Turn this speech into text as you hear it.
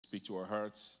speak to our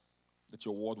hearts, that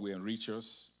your word will enrich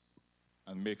us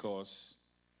and make us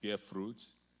bear fruit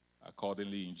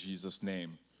accordingly in Jesus'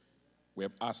 name.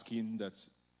 We're asking that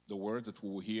the words that we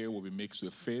will hear will be mixed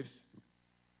with faith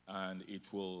and it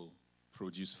will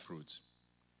produce fruit.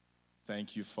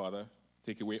 Thank you, Father.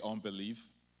 Take away unbelief.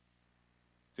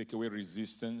 Take away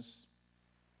resistance.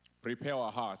 Prepare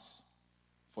our hearts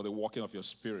for the working of your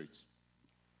Spirit.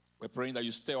 We're praying that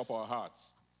you stir up our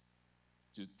hearts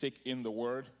to take in the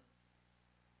word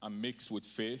and mix with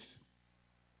faith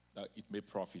that it may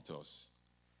profit us.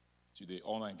 To the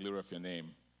honor and glory of your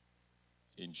name.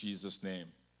 In Jesus' name.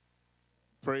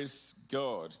 Praise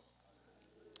God.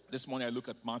 This morning I look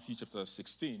at Matthew chapter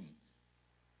 16.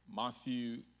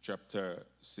 Matthew chapter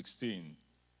 16.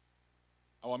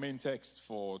 Our main text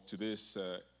for today's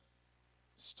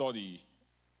study,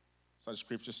 such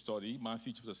scripture study,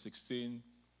 Matthew chapter 16.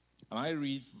 And I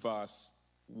read verse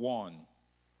 1.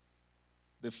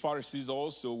 The Pharisees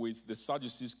also with the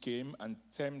Sadducees came and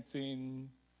tempting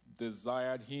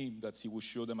desired him that he would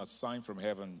show them a sign from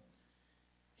heaven.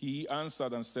 He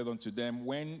answered and said unto them,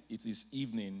 when it is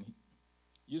evening,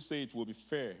 you say it will be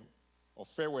fair or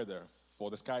fair weather, for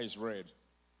the sky is red.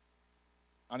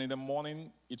 And in the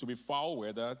morning it will be foul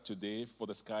weather today, for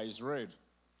the sky is red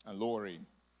and lowering.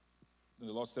 And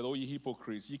the Lord said, O ye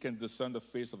hypocrites, ye can discern the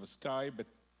face of the sky, but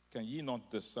can ye not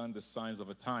discern the signs of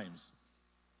the times?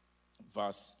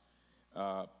 Sign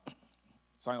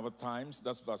of the times,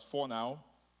 that's verse 4 now.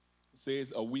 It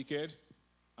says, a wicked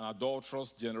and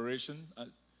adulterous generation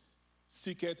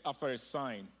seeketh after a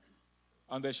sign,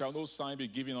 and there shall no sign be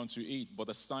given unto it, but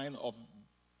the sign of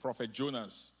prophet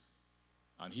Jonas.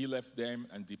 And he left them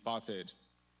and departed.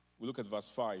 We look at verse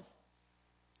 5.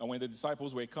 And when the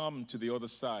disciples were come to the other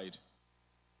side,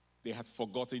 they had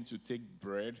forgotten to take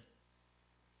bread.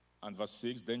 And verse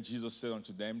 6, then Jesus said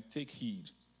unto them, take heed,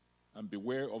 and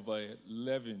beware of the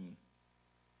leaven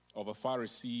of a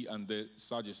Pharisee and the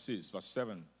Sadducees. Verse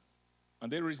 7,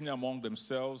 and they reasoned among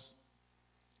themselves,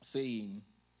 saying,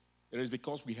 it is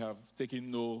because we have taken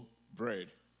no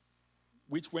bread.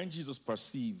 Which when Jesus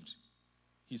perceived,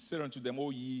 he said unto them, O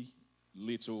ye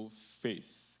little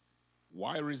faith,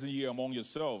 why reason ye among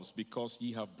yourselves, because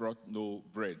ye have brought no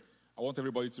bread? I want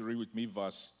everybody to read with me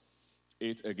verse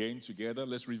 8 again together.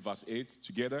 Let's read verse 8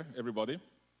 together, everybody.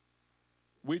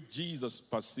 When Jesus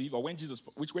perceived,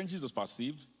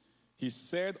 he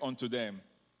said unto them,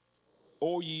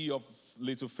 O ye of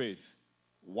little faith,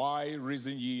 why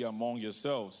reason ye among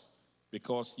yourselves,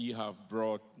 because ye have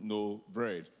brought no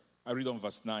bread? I read on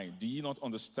verse 9. Do ye not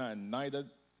understand, neither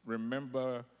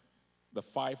remember the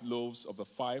 5 loaves of the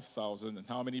 5,000 and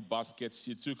how many baskets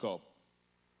ye took up?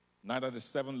 Neither the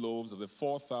 7 loaves of the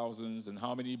 4,000 and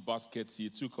how many baskets ye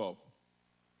took up?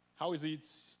 How is it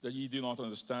that ye do not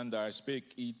understand that I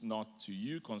spake it not to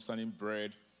you concerning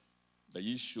bread, that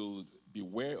ye should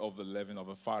beware of the leaven of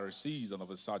the Pharisees and of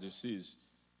the Sadducees?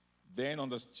 Then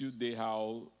understood they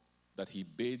how that he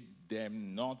bade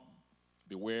them not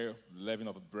beware of the leaven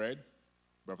of the bread,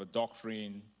 but of the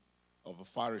doctrine of the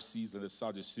Pharisees and the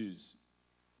Sadducees.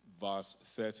 Verse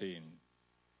 13.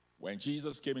 When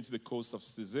Jesus came into the coast of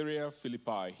Caesarea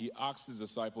Philippi, he asked his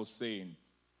disciples, saying,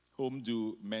 whom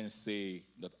do men say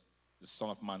that the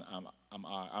Son of Man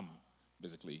am,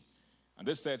 basically? And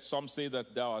they said, some say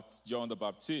that thou art John the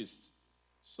Baptist,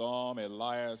 some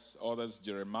Elias, others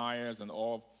Jeremiah, and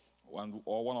or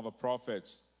one of the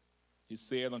prophets. He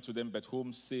said unto them, but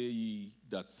whom say ye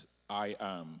that I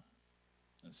am?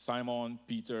 And Simon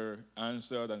Peter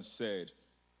answered and said,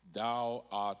 thou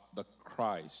art the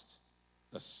Christ,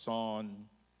 the Son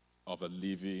of the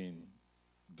living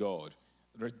God.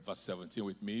 Read verse 17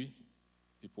 with me,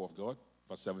 people of God.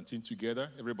 Verse 17 together,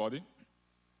 everybody.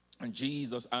 And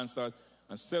Jesus answered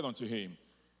and said unto him,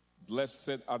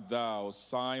 blessed art thou,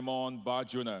 Simon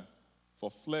Bar-Jonah, for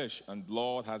flesh and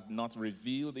blood has not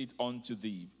revealed it unto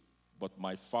thee, but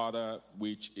my Father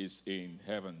which is in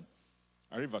heaven.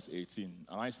 I read verse 18.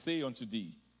 And I say unto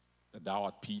thee that thou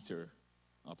art Peter.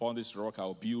 Upon this rock I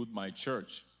will build my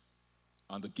church,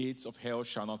 and the gates of hell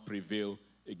shall not prevail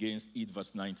against it.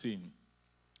 Verse 19.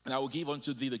 And I will give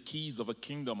unto thee the keys of the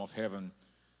kingdom of heaven,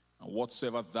 and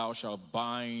whatsoever thou shalt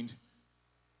bind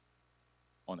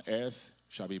on earth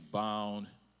shall be bound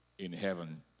in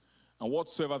heaven, and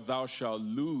whatsoever thou shalt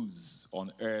loose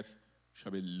on earth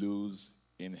shall be loosed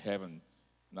in heaven.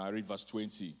 Now I read verse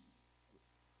 20.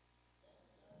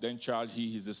 Then charged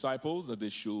he his disciples that they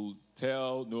should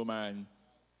tell no man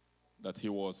that he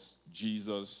was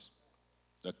Jesus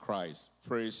the Christ.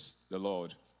 Praise the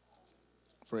Lord.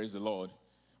 Praise the Lord.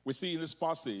 We see in this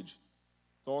passage,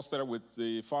 it all started with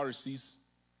the Pharisees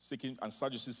seeking and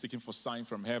Sadducees seeking for sign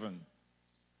from heaven.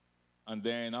 And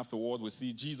then afterward, we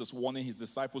see Jesus warning his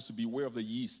disciples to beware of the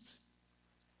yeast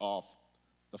of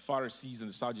the Pharisees and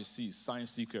the Sadducees, sign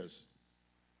seekers.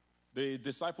 The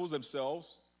disciples themselves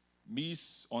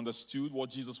misunderstood what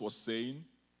Jesus was saying,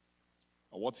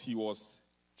 or what he was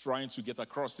trying to get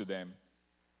across to them.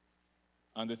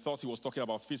 And they thought he was talking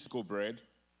about physical bread,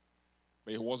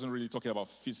 but he wasn't really talking about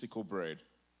physical bread.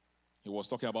 He was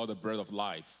talking about the bread of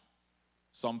life,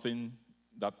 something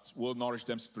that will nourish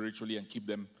them spiritually and keep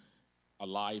them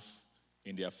alive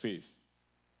in their faith.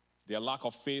 Their lack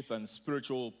of faith and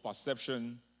spiritual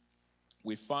perception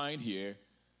we find here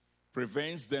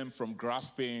prevents them from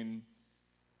grasping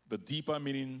the deeper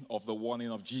meaning of the warning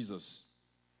of Jesus.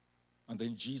 And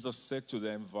then Jesus said to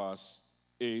them, verse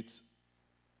 8,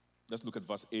 let's look at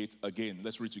verse 8 again.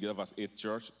 Let's read together verse 8,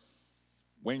 church.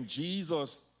 When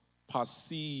Jesus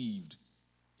perceived,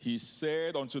 he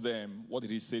said unto them, what did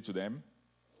he say to them?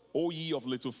 O ye of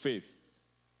little faith,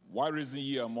 why reason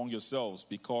ye among yourselves?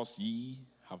 Because ye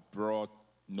have brought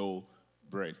no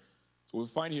bread. So we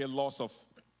find here loss of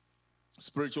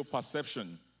spiritual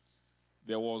perception.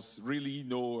 There was really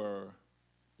no,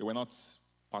 they were not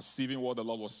perceiving what the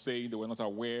Lord was saying. They were not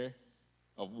aware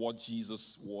of what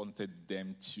Jesus wanted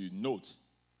them to note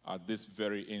at this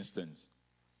very instant.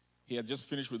 He had just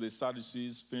finished with the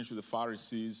Sadducees, finished with the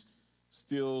Pharisees,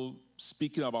 still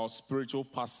speaking about spiritual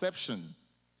perception.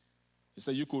 He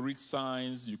said you could read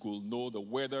signs, you could know the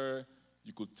weather,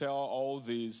 you could tell all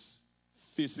these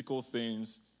physical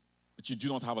things, but you do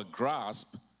not have a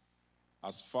grasp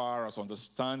as far as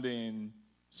understanding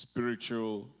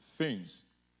spiritual things.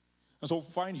 And so we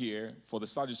find here, for the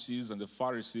Sadducees and the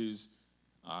Pharisees,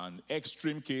 an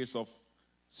extreme case of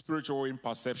spiritual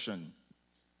imperception.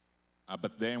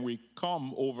 But then we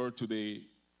come over to the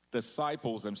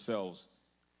disciples themselves.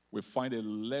 We find a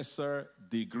lesser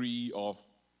degree of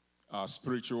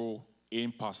spiritual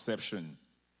imperception.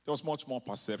 There was much more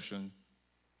perception,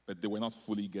 but they were not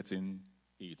fully getting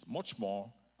it. Much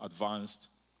more advanced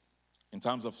in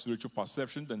terms of spiritual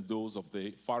perception than those of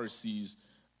the Pharisees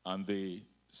and the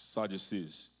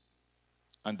Sadducees.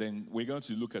 And then we're going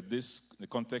to look at this, the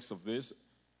context of this,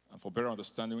 and for better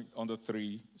understanding, under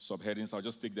 3 subheadings. I'll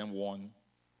just take them one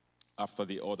after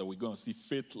the other. We're going to see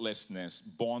faithlessness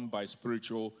born by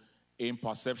spiritual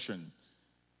imperception.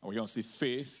 And we're going to see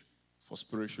faith for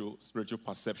spiritual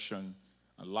perception.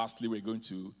 And lastly, we're going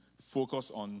to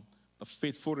focus on the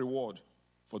faithful reward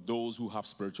for those who have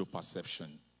spiritual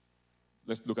perception.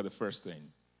 Let's look at the first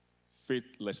thing.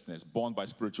 Faithlessness born by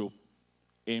spiritual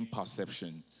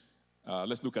imperception.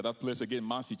 Let's look at that place again,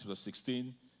 Matthew chapter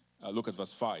 16. Look at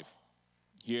verse 5.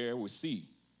 Here we see,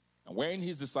 and when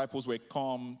his disciples were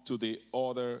come to the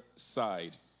other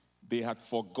side, they had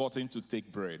forgotten to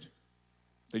take bread.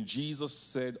 Then Jesus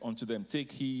said unto them,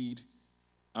 take heed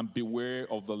and beware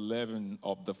of the leaven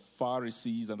of the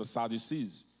Pharisees and the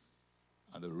Sadducees.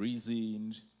 And they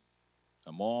reasoned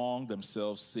among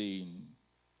themselves, saying,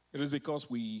 it is because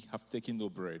we have taken no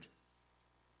bread.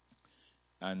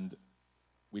 And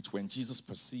which when Jesus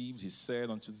perceived, he said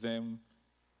unto them,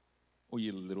 O ye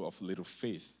of little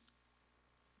faith,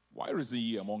 why reason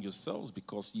ye among yourselves,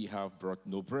 because ye have brought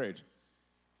no bread?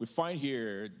 We find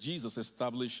here Jesus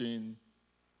establishing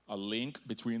a link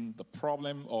between the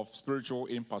problem of spiritual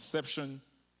imperception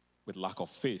with lack of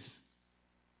faith.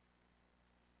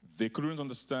 They couldn't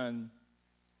understand,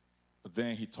 but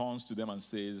then he turns to them and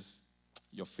says,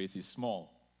 your faith is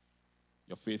small.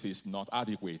 Your faith is not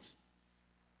adequate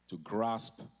to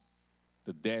grasp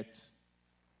the depth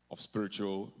of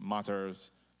spiritual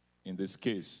matters in this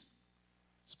case.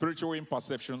 Spiritual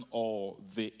imperception, or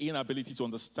the inability to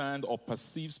understand or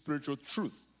perceive spiritual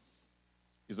truth,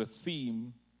 is a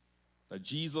theme that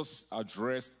Jesus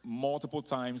addressed multiple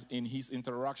times in his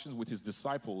interactions with his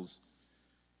disciples.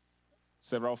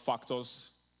 Several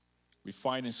factors we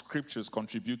find in scriptures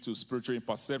contribute to spiritual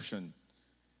imperception,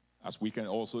 as we can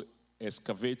also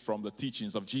excavate from the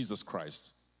teachings of Jesus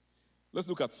Christ. Let's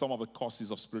look at some of the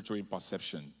causes of spiritual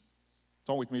imperception.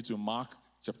 Turn with me to Mark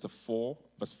chapter 4,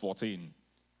 verse 14.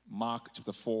 Mark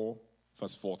chapter 4,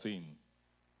 verse 14.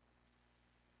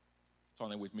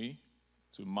 Turn it with me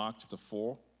to Mark chapter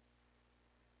 4.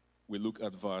 We look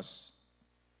at verse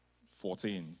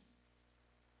 14.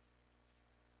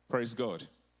 Praise God.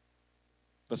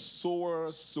 The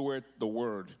sower soweth the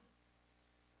word,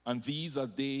 and these are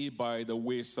they by the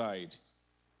wayside,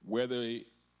 where the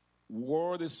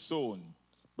word is sown.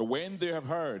 But when they have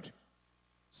heard,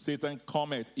 Satan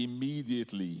cometh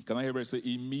immediately. Can I hear everybody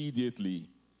say immediately?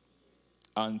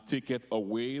 And taketh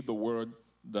away the word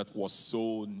that was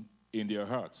sown in their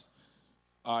hearts.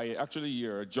 I actually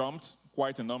jumped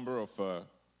quite a number of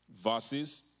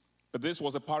verses But this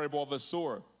was a parable of the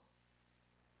sower,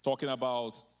 talking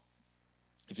about,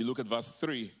 if you look at verse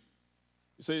 3,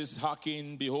 it says,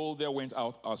 hearken, behold, there went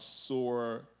out a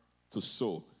sower to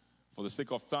sow. For the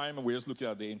sake of time, we're just looking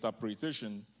at the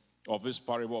interpretation of this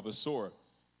parable of the sower.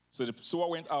 So the sower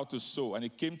went out to sow, and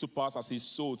it came to pass as he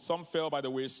sowed, some fell by the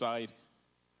wayside.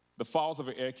 The fowls of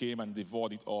the air came and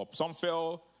devoured it up. Some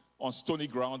fell on stony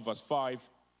ground, verse 5,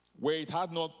 where it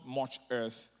had not much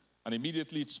earth, and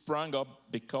immediately it sprang up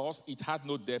because it had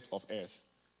no depth of earth.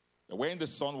 But when the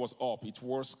sun was up, it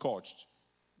was scorched.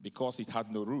 Because it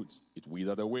had no root, it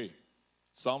withered away.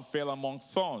 Some fell among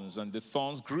thorns, and the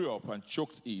thorns grew up and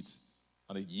choked it,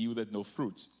 and it yielded no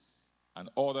fruit. And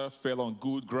other fell on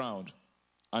good ground,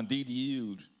 and did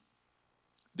yield.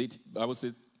 And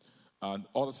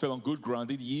others fell on good ground,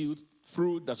 did yield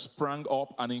fruit that sprang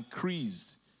up and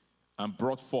increased, and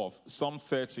brought forth some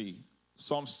 30,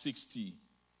 some 60,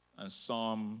 and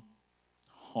some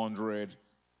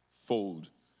 100-fold.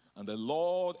 And the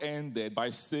Lord ended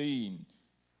by saying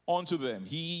unto them,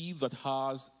 he that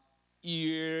has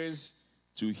ears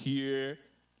to hear,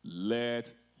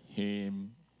 let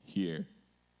him hear.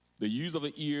 The use of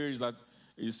the ears that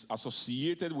is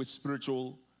associated with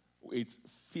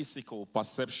physical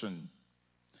perception.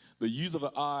 The use of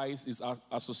the eyes is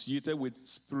associated with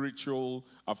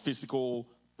physical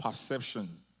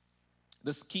perception.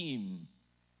 The skin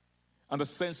and the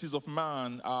senses of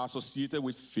man are associated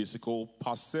with physical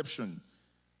perception,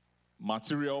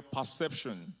 material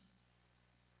perception,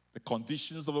 the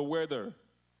conditions of the weather,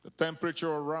 the temperature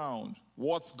around,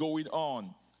 what's going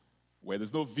on. Where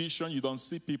there's no vision, you don't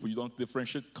see people, you don't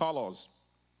differentiate colors.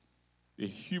 The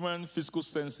human physical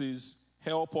senses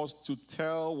help us to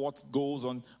tell what goes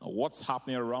on and what's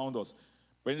happening around us.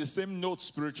 But in the same note,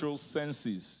 spiritual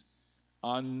senses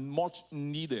are much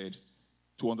needed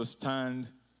to understand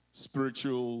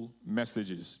spiritual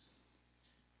messages.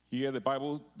 Here,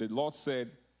 the Lord said,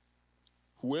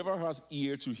 whoever has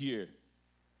ear to hear,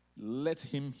 let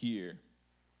him hear.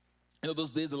 In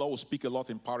those days, the Lord will speak a lot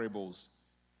in parables,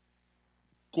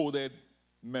 coded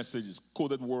messages,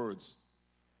 coded words,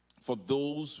 for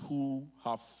those who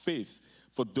have faith,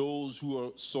 for those who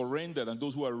are surrendered and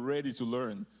those who are ready to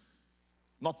learn.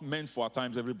 Not meant for at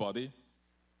times everybody.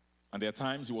 And there are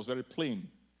times it was very plain.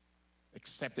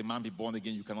 Except a man be born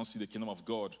again, you cannot see the kingdom of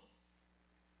God.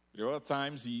 There are other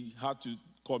times he had to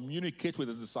communicate with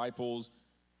his disciples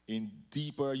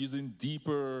using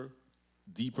deeper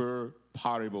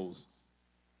parables.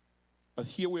 But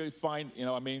here we find in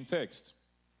our main text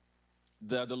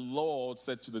that the Lord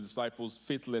said to the disciples,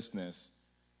 faithlessness,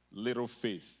 little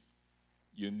faith.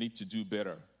 You need to do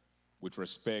better with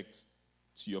respect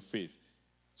to your faith.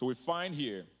 So we find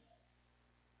here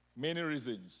many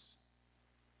reasons.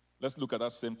 Let's look at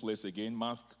that same place again,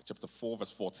 Mark chapter 4,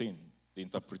 verse 14. The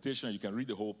interpretation, you can read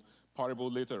the whole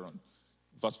parable later on.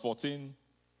 Verse 14,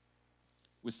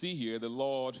 we see here the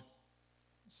Lord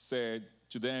said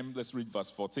to them, let's read verse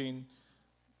 14,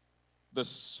 the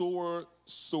sower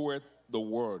soweth the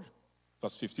word.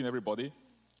 Verse 15, everybody.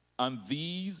 And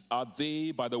these are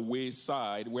they by the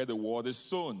wayside where the word is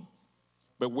sown.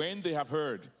 But when they have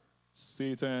heard,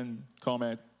 Satan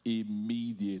cometh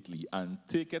immediately and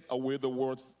taketh away the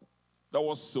word that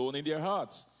was sown in their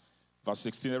hearts. Verse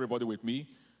 16, everybody with me.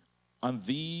 And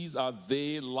these are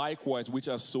they likewise which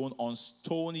are sown on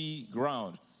stony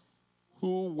ground,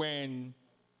 who when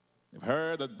they've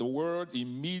heard that the word,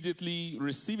 immediately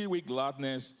receive it with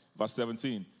gladness. Verse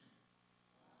 17.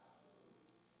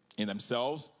 In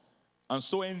themselves, and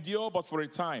so endure but for a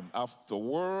time.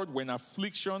 Afterward, when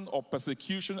affliction or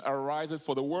persecution arises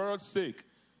for the word's sake,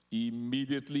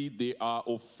 immediately they are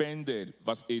offended.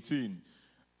 Verse 18.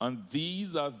 And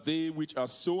these are they which are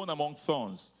sown among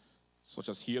thorns, such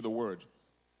as hear the word,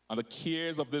 and the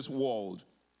cares of this world,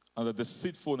 and the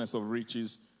deceitfulness of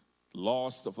riches,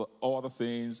 lust of the other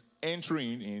things,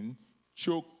 entering in,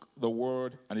 choke the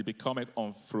word, and it becometh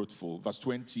unfruitful. Verse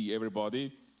 20,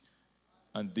 everybody.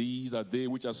 And these are they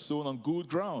which are sown on good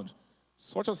ground,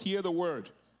 such as hear the word,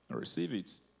 and receive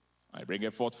it. I bring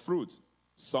forth fruit,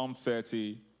 some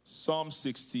 30, some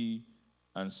 60,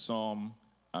 and some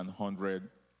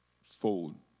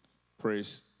 100-fold.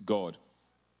 Praise God.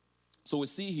 So we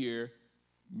see here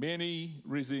many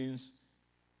reasons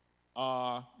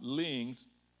are linked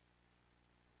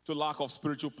to lack of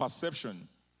spiritual perception.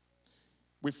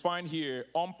 We find here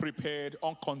unprepared,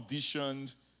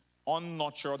 unconditioned,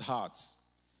 unnurtured hearts.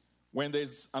 When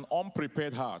there's an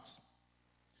unprepared heart,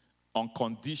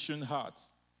 unconditioned heart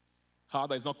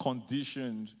that is not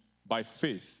conditioned by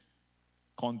faith,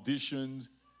 conditioned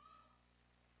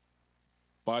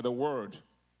by the word,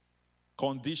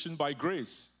 conditioned by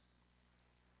grace,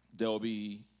 there will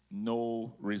be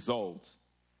no result.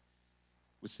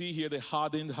 We see here the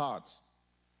hardened heart.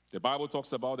 The Bible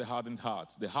talks about the hardened heart.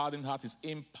 The hardened heart is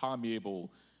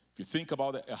impermeable. If you think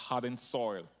about a hardened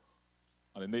soil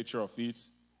and the nature of it,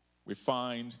 we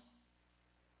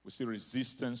see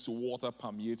resistance to water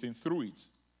permeating through it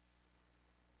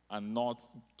and not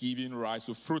giving rise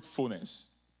to fruitfulness.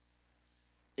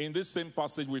 In this same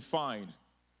passage, we find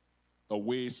a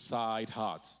wayside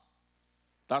heart.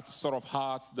 That sort of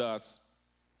heart that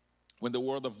when the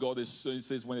word of God is, it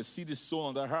says, when a seed is sown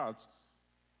on their heart,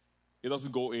 it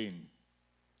doesn't go in.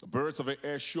 The birds of the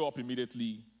air show up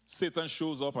immediately. Satan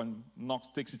shows up and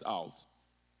takes it out.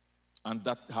 And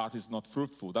that heart is not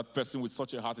fruitful. That person with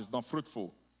such a heart is not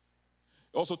fruitful.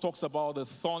 It also talks about the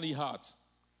thorny heart.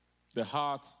 The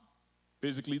heart,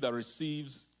 basically, that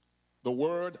receives the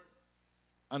word,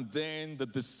 and then the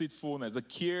deceitfulness, the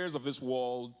cares of this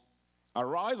world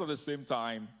arise at the same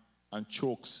time and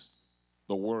chokes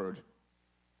the word.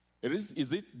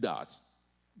 Is it that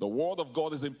the word of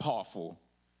God isn't powerful?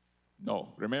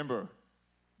 No. Remember,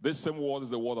 this same word is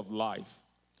the word of life.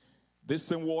 This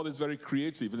same word is very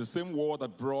creative. It's the same word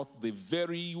that brought the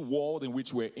very world in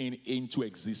which we're in into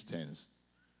existence.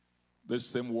 This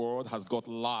same word has got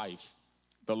life.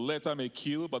 The letter may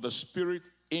kill, but the spirit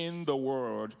in the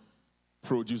word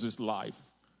produces life.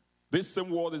 This same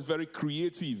word is very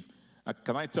creative.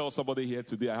 Can I tell somebody here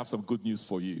today, I have some good news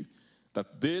for you,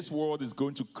 that this word is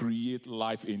going to create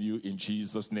life in you in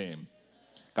Jesus' name.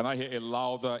 Can I hear a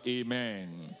louder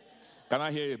amen? Can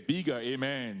I hear a bigger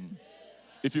amen?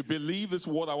 If you believe this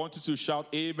word, I want you to shout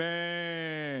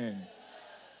amen.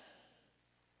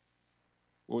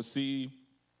 We'll see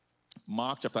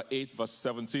Mark chapter 8, verse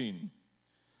 17.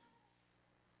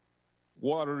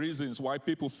 What are the reasons why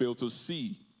people fail to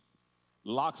see,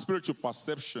 lack spiritual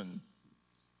perception,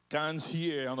 can't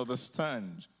hear and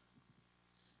understand,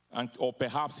 or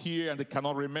perhaps hear and they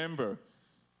cannot remember?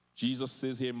 Jesus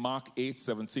says here, Mark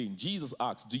 8:17. Jesus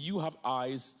asks, do you have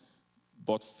eyes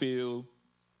but fail?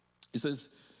 He says,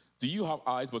 do you have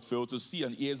eyes but fail to see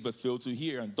and ears but fail to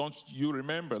hear? And don't you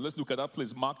remember? Let's look at that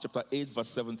place, Mark chapter 8, verse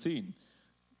 17.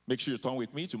 Make sure you turn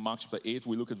with me to Mark chapter 8.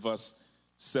 We look at verse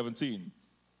 17.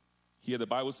 Here the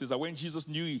Bible says that when Jesus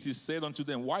knew it, he said unto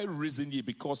them, why reason ye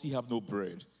because ye have no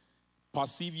bread?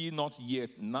 Perceive ye not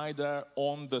yet, neither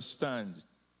understand?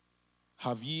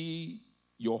 Have ye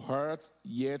your heart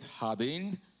yet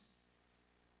hardened?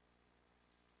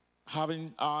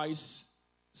 Having eyes,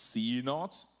 see ye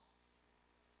not?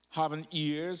 Having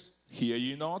ears, hear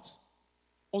ye not?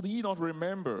 Or do ye not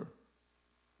remember?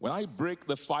 When I break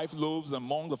the 5 loaves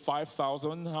among the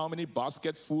 5,000, how many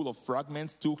baskets full of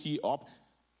fragments took ye up?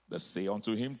 They say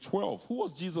unto him, 12. Who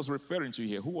was Jesus referring to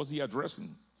here? Who was he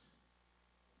addressing?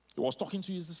 He was talking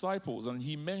to his disciples, and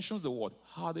he mentions the word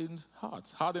hardened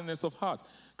heart, hardness of heart.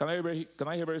 Can I hear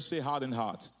everybody say hardened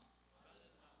heart?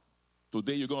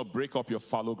 Today you're going to break up your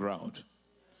fallow ground.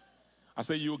 I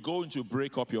say you're going to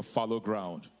break up your fallow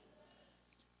ground.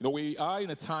 You know, we are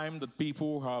in a time that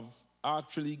people have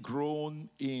actually grown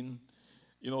in,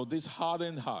 this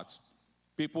hardened heart.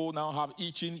 People now have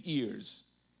itching ears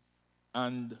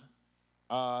and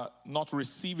are not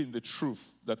receiving the truth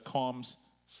that comes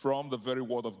from the very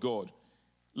word of God.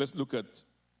 Let's look at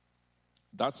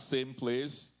that same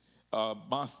place,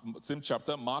 same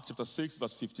chapter, Mark chapter 6,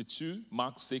 verse 52.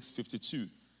 Mark 6, 52.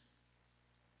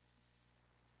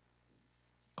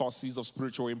 Causes of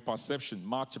spiritual imperception.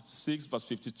 Mark chapter 6, verse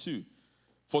 52.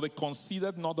 For they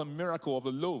considered not the miracle of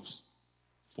the loaves,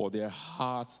 for their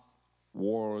heart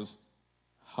was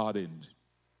hardened.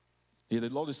 Here the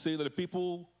Lord is saying that the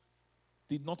people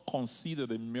did not consider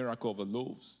the miracle of the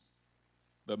loaves,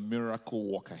 the miracle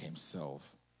worker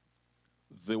himself,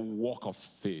 the work of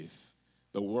faith,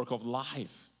 the work of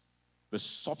life, the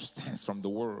substance from the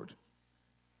word.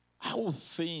 I would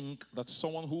think that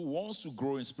someone who wants to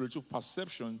grow in spiritual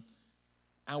perception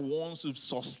and wants to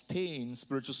sustain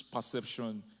spiritual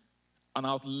perception and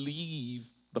outlive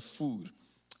the food,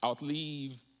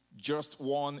 outlive just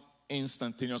one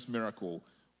instantaneous miracle,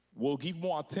 will give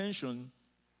more attention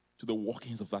to the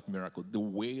workings of that miracle, the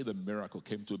way the miracle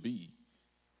came to be,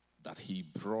 that he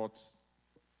brought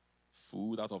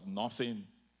food out of nothing.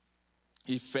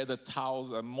 He fed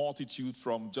a multitude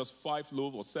from just 5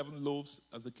 loaves or 7 loaves,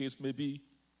 as the case may be,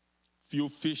 few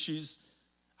fishes.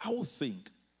 I would think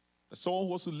that someone who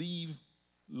wants to live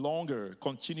longer,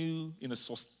 continue in a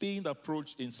sustained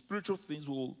approach in spiritual things,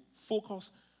 will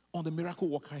focus on the miracle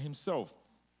worker himself.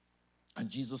 And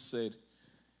Jesus said,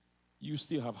 you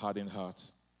still have hardened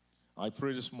hearts. I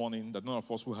pray this morning that none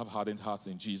of us will have hardened hearts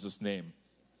in Jesus' name.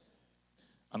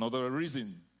 Another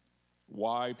reason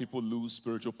why people lose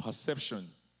spiritual perception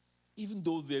even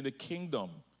though they're in the kingdom.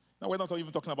 Now, we're not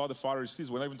even talking about the Pharisees.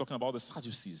 We're not even talking about the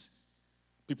Sadducees.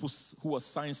 People who are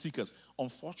sign seekers.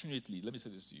 Unfortunately, let me say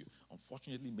this to you.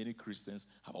 Unfortunately, many Christians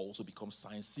have also become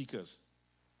sign seekers.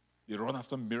 They run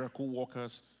after miracle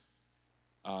workers.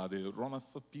 They run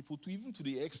after people even to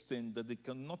the extent that they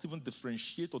cannot even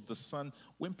differentiate or discern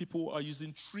when people are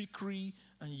using trickery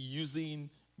and using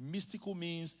mystical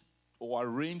means or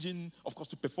arranging, of course,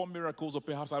 to perform miracles or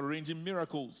perhaps arranging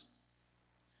miracles.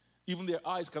 Even their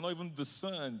eyes cannot even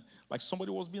discern. Like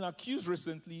somebody was being accused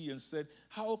recently and said,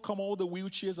 how come all the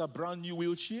wheelchairs are brand new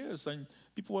wheelchairs and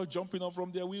people are jumping off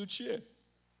from their wheelchair?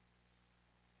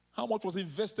 How much was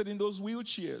invested in those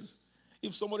wheelchairs?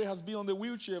 If somebody has been on the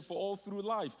wheelchair for all through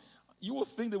life, you would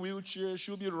think the wheelchair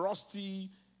should be rusty,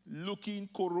 looking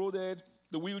corroded.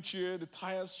 The wheelchair, the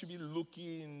tires should be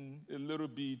looking a little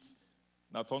bit.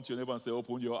 Now turn to your neighbor and say,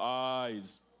 open your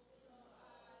eyes.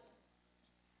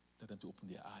 Tell them to open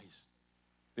their eyes.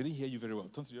 They didn't hear you very well.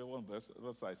 Turn to your one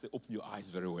other side. Say, open your eyes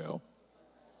very well.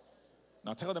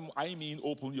 Now tell them, I mean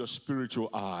open your spiritual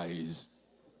eyes.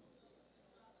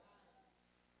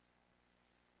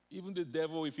 Even the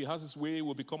devil, if he has his way,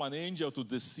 will become an angel to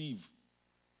deceive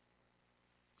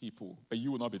people. But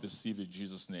you will not be deceived in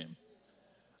Jesus' name.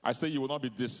 I say you will not be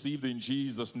deceived in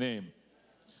Jesus' name.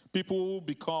 People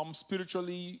become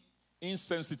spiritually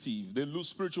insensitive. They lose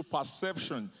spiritual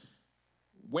perception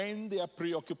when they are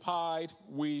preoccupied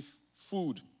with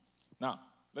food. Now,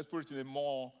 let's put it in a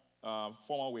more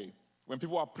formal way. When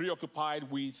people are preoccupied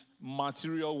with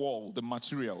material world, the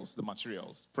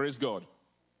materials. Praise God.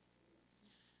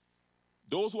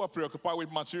 Those who are preoccupied with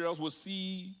materials will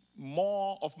see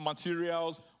more of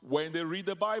materials when they read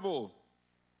the Bible.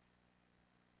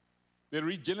 They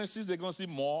read Genesis, they're going to see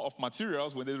more of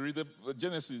materials when they read the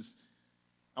Genesis.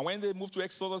 And when they move to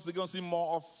Exodus, they're going to see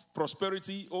more of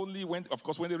prosperity only when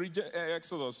they read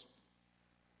Exodus.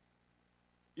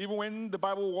 Even when the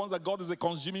Bible warns that God is a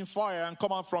consuming fire and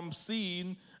come out from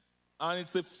sin, and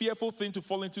it's a fearful thing to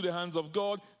fall into the hands of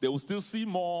God, they will still see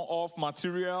more of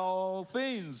material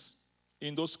things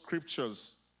in those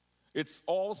scriptures. It's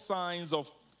all signs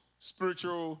of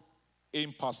spiritual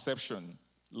imperception,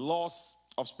 loss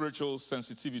of spiritual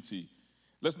sensitivity.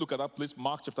 Let's look at that, please.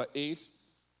 Mark chapter 8.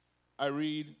 I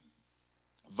read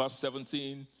verse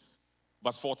 17,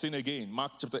 verse 14 again.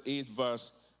 Mark chapter 8,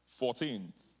 verse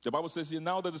 14. The Bible says here,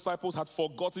 now the disciples had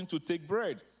forgotten to take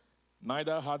bread.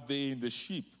 Neither had they in the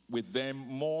ship with them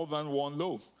more than one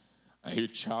loaf. And he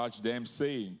charged them,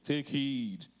 saying, take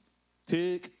heed.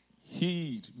 Take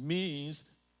heed means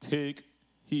take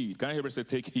heed. Can I hear me say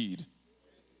take heed?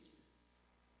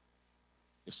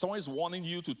 If someone is warning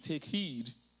you to take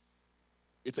heed,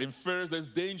 it infers there's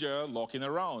danger lurking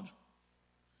around.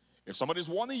 If somebody is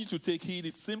warning you to take heed,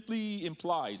 it simply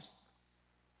implies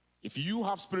if you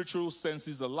have spiritual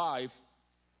senses alive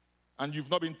and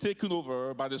you've not been taken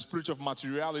over by the spirit of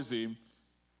materialism,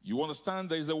 you understand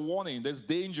there is a warning, there's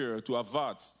danger to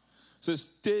avert. It says,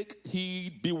 take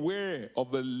heed, beware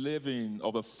of the leaven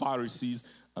of the Pharisees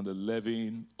and the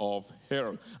leaven of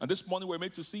Herod. And this morning we're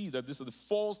made to see that these are the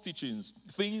false teachings,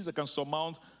 things that can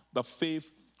surmount the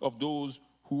faith of those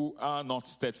who are not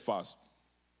steadfast.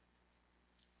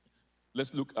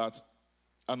 Let's look at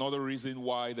another reason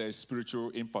why there is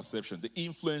spiritual imperception. The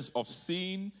influence of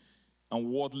sin and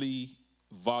worldly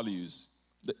values.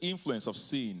 The influence of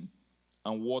sin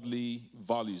and worldly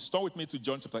values. Start with me to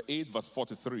John chapter 8, verse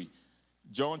 43.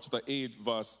 John chapter 8,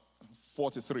 verse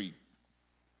 43.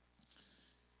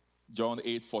 John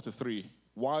 8, 43.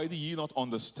 Why do ye not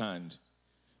understand?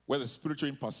 Where there's spiritual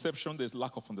imperception, there's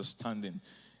lack of understanding.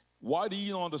 Why do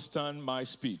ye not understand my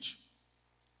speech?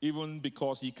 Even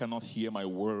because ye cannot hear my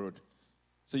word.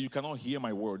 So you cannot hear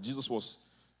my word. Jesus was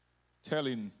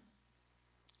telling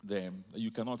them that you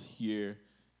cannot hear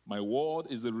my word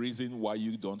is the reason why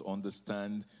you don't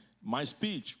understand my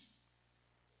speech.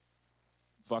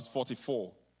 Verse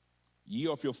 44. Ye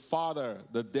of your father,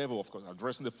 the devil, of course,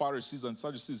 addressing the Pharisees and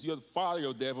Sadducees. You are the father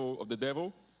of the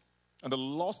devil, and the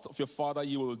lust of your father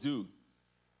you will do.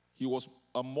 He was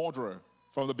a murderer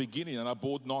from the beginning and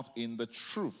abode not in the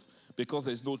truth, because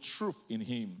there is no truth in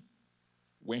him.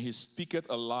 When he speaketh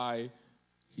a lie,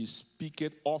 he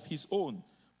speaketh of his own,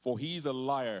 for he is a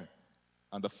liar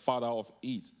and the father of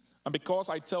it. And because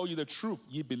I tell you the truth,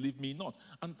 ye believe me not.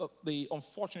 And the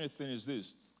unfortunate thing is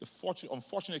this, the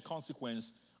unfortunate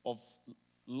consequence of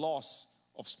loss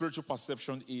of spiritual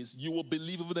perception is you will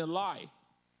believe even a lie.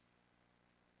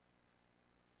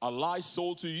 A lie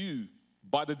sold to you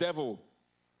by the devil,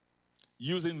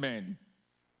 using men.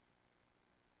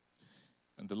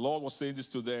 And the Lord was saying this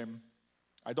to them,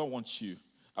 I don't want you.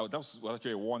 That was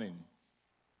actually a warning.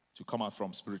 to come out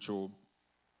from spiritual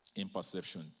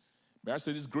imperception. But I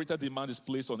say this greater demand is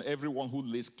placed on everyone who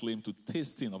lays claim to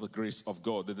tasting of the grace of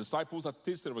God. The disciples had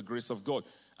tasted of the grace of God,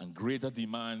 and greater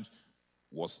demand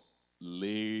was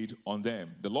laid on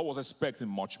them. The Lord was expecting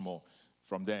much more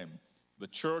from them. The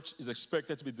church is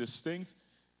expected to be distinct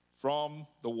from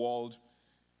the world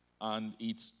and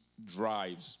its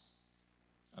drives.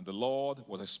 And the Lord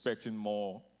was expecting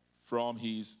more from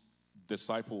his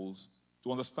disciples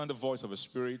to understand the voice of the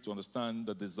Spirit, to understand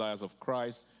the desires of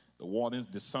Christ, the warnings,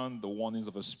 the Son, the warnings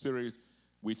of the Spirit,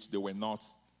 which they were not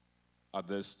at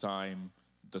this time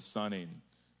discerning.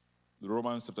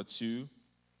 Romans chapter 2,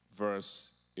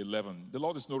 verse 11. The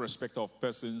Lord is no respecter of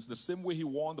persons. The same way he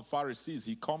warned the Pharisees,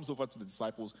 he comes over to the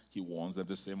disciples, he warns them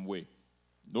the same way.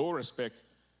 No respect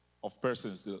of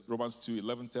persons. The Romans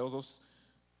 2:11 tells us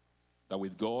that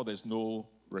with God there's no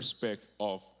respect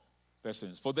of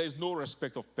persons. For there is no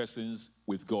respect of persons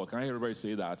with God. Can I hear everybody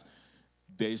say that?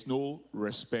 There is no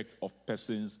respect of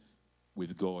persons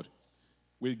with God.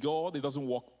 With God, it doesn't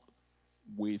work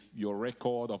with your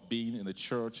record of being in the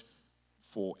church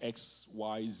for X,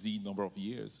 Y, Z number of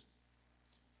years.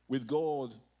 With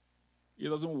God, it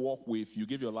doesn't work with you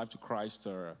give your life to Christ,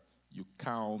 or you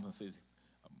count and say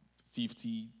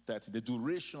 50, 30, the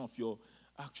duration of your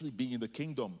actually being in the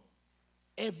kingdom.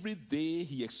 Every day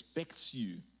he expects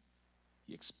you.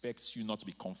 He expects you not to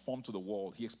be conformed to the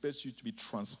world. He expects you to be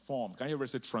transformed. Can you ever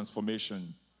say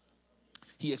transformation?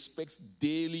 He expects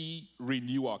daily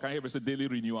renewal. Can you ever say daily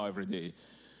renewal every day?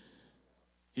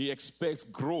 He expects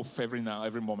growth every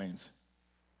moment.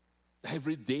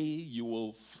 Every day you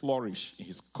will flourish in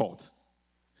his court.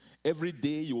 Every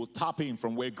day you will tap in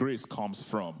from where grace comes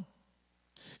from.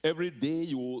 Every day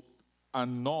you will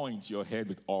anoint your head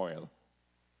with oil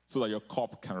so that your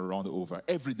cup can run over.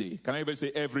 Every day. Can I ever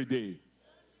say every day?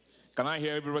 Can I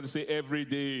hear everybody say every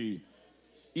day?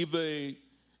 If they,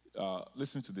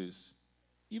 listen to this,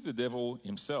 if the devil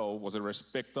himself was a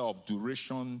respecter of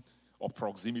duration or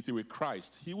proximity with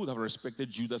Christ, he would have respected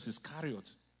Judas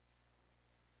Iscariot.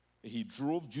 He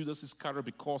drove Judas Iscariot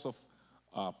because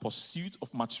of pursuit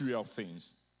of material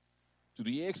things, to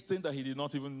the extent that he did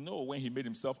not even know when he made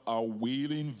himself a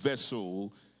willing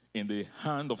vessel in the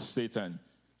hand of Satan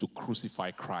to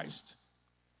crucify Christ.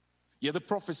 Yeah, the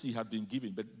prophecy had been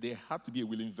given, but there had to be a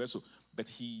willing vessel. But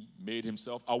he made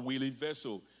himself a willing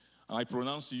vessel. And I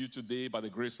pronounce to you today, by the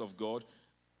grace of God,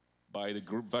 by the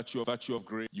virtue of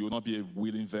grace, you will not be a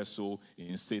willing vessel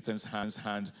in Satan's hand,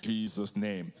 in Jesus'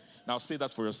 name. Now say that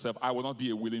for yourself. I will not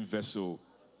be a willing vessel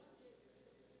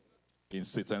in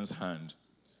Satan's hand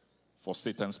for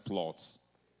Satan's plots.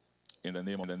 In the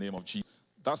name of Jesus.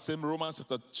 That same Romans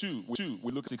chapter 2,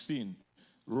 we look at 16.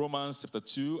 Romans chapter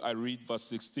 2, I read verse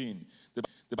 16.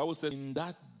 The Bible says, in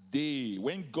that day,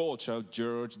 when God shall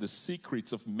judge the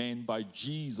secrets of men by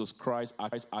Jesus Christ,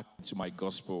 to my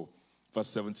gospel. Verse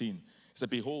 17. It said,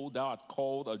 behold, thou art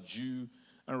called a Jew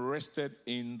and rested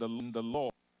in the law,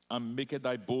 and maketh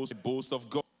thy boast of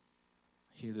God.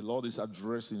 Here the Lord is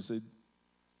addressing, he said,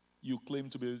 you claim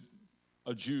to be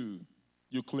a Jew.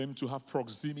 You claim to have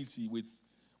proximity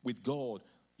with God.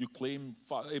 You claim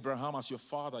Abraham as your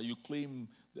father. You claim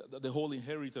the whole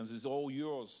inheritance is all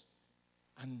yours.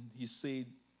 And he said,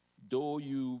 though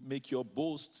you make your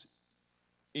boast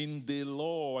in the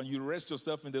law and you rest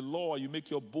yourself in the law, you make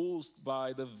your boast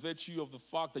by the virtue of the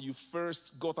fact that you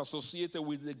first got associated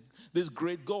with this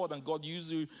great God, and God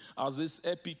used you as this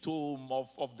epitome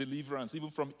of deliverance, even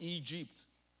from Egypt,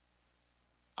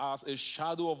 as a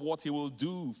shadow of what he will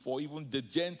do for even the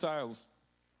Gentiles.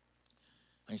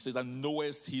 And he says, and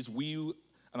knowest his will,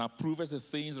 and approvest the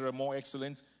things that are more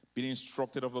excellent, being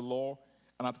instructed of the law,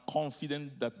 and art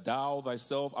confident that thou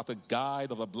thyself art a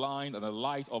guide of the blind and a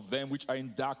light of them which are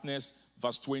in darkness.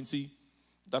 Verse 20,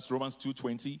 that's Romans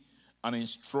 2:20. An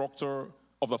instructor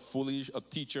of the foolish, a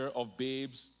teacher of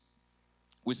babes.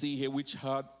 We see here which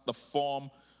had the form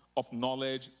of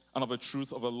knowledge and of the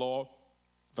truth of the law.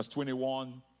 Verse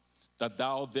 21, that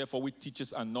thou therefore which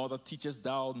teachest another, teachest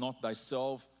thou not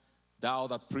thyself? Thou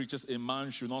that preachest a man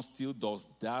should not steal, dost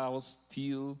thou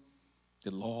steal?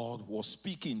 The Lord was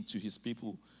speaking to his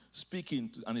people,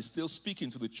 and is still speaking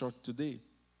to the church today.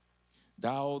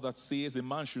 Thou that sayest a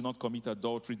man should not commit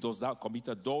adultery, dost thou commit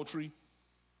adultery?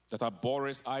 That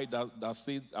abhorrest that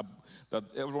say that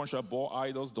everyone shall abhor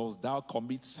idols, dost thou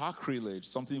commit sacrilege,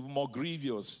 something even more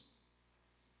grievous?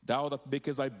 Thou that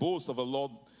makest thy boast of the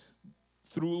Lord,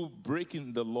 through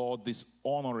breaking the law,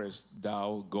 dishonorest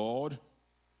thou God?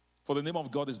 For the name of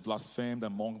God is blasphemed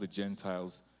among the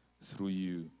Gentiles through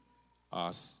you,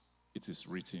 as it is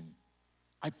written.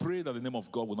 I pray that the name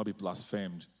of God will not be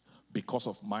blasphemed because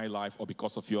of my life or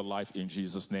because of your life in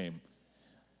Jesus' name.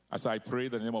 As I pray,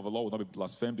 the name of the Lord will not be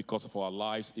blasphemed because of our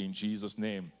lives in Jesus'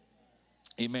 name.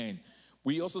 Amen.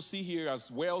 We also see here,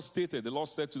 as well stated, the Lord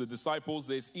said to the disciples,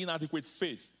 there is inadequate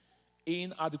faith.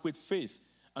 Inadequate faith.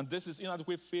 And this is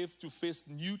inadequate faith to face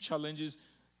new challenges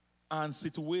and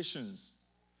situations.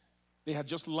 They had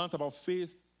just learned about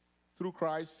faith through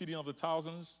Christ, feeding of the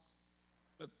thousands.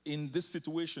 But in this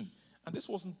situation, and this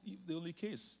wasn't the only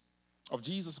case of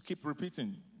Jesus who keep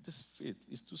repeating, this faith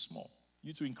is too small. You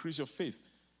need to increase your faith.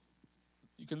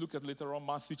 You can look at later on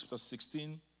Matthew chapter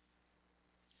 16,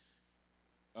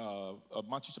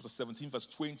 Matthew chapter 17, verse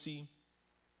 20.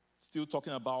 Still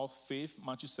talking about faith,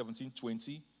 Matthew 17,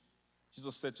 20.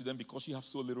 Jesus said to them, because you have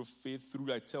so little faith,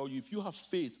 truly I tell you, if you have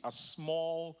faith as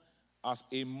small as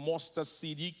a mustard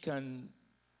seed,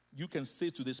 you can say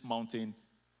to this mountain,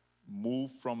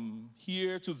 move from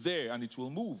here to there, and it will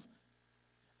move.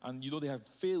 And they had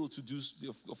failed to do,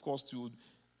 of course, to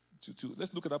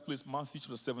let's look at that place, Matthew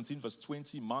chapter 17, verse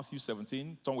 20. Matthew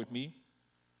 17, turn with me.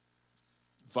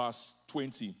 Verse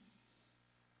 20.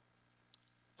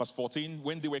 Verse 14,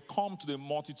 when they were come to the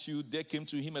multitude, there came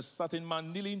to him a certain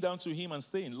man kneeling down to him and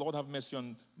saying, Lord, have mercy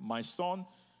on my son,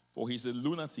 for he is a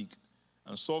lunatic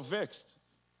and so vexed.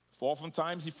 For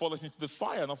oftentimes he falleth into the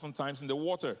fire, and oftentimes in the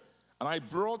water. And I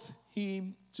brought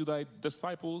him to thy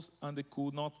disciples, and they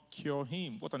could not cure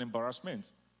him. What an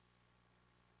embarrassment.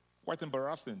 Quite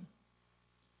embarrassing.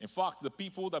 In fact, the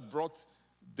people that brought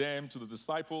them to the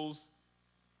disciples,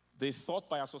 they thought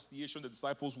by association the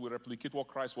disciples would replicate what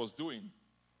Christ was doing.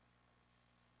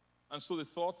 And so they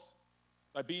thought,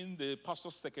 by being the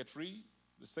pastor's secretary,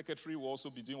 the secretary will also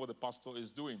be doing what the pastor is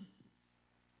doing.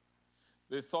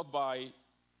 They thought by,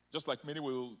 just like many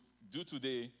will do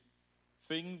today,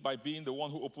 think by being the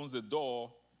one who opens the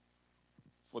door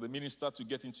for the minister to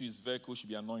get into his vehicle should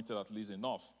be anointed at least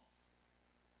enough.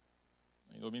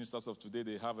 Ministers of today,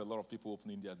 they have a lot of people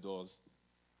opening their doors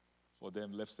for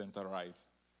them left, center, right.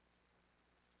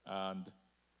 And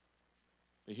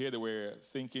here they were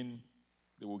thinking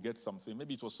they will get something.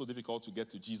 Maybe it was so difficult to get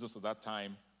to Jesus at that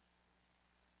time.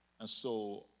 And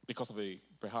so, because of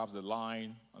perhaps the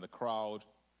line and the crowd.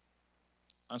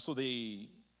 And so they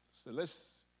said,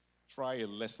 let's try a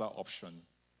lesser option.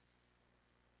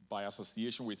 By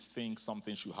association, we think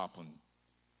something should happen.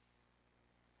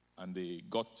 And they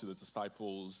got to the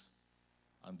disciples,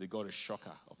 and they got a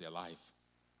shocker of their life.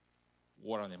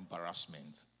 What an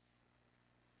embarrassment.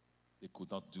 They could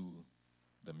not do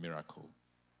the miracle.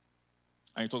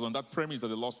 And it was on that premise that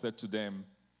the Lord said to them,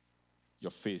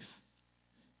 your faith.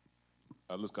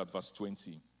 Look at verse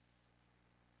 20.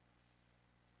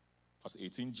 Verse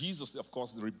 18. Jesus, of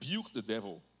course, rebuked the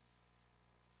devil.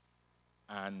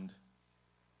 And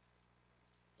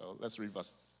let's read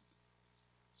verse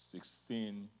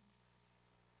 16.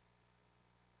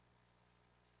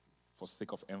 For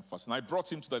sake of emphasis. And I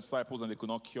brought him to the disciples, and they could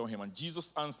not cure him. And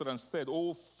Jesus answered and said,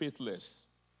 O faithless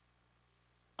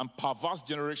and perverse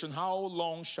generation, how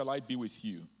long shall I be with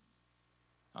you?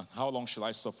 And how long shall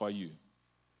I suffer you?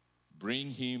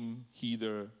 Bring him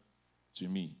hither to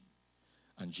me.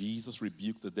 And Jesus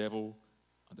rebuked the devil,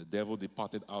 and the devil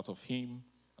departed out of him,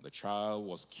 and the child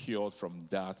was cured from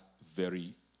that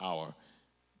very hour.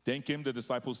 Then came the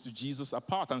disciples to Jesus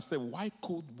apart and said, why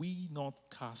could we not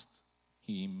cast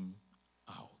him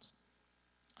out?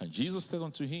 And Jesus said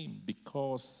unto him,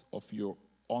 because of your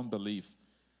unbelief.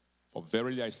 For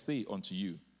verily I say unto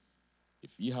you,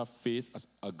 if ye have faith as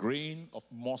a grain of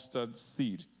mustard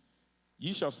seed,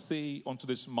 ye shall say unto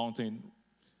this mountain,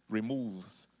 remove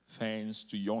thence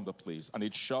to yonder place, and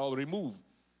it shall remove,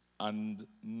 and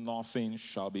nothing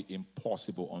shall be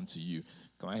impossible unto you.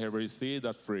 Can I hear everybody say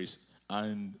that phrase?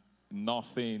 And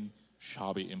nothing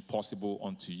shall be impossible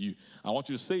unto you. I want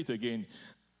you to say it again.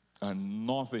 And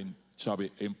nothing shall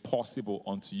be impossible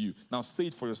unto you. Now say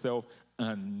it for yourself.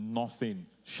 And nothing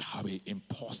shall be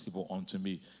impossible unto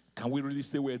me. Can we really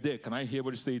say we're there? Can I hear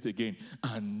everybody say it again?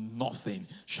 And nothing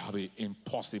shall be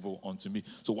impossible unto me.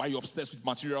 So why are you obsessed with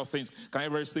material things? Can I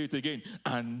ever say it again?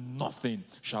 And nothing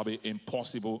shall be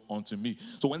impossible unto me.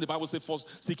 So when the Bible says, first,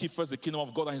 seek ye first the kingdom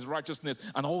of God and his righteousness,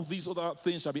 and all these other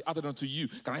things shall be added unto you.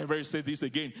 Can I ever say this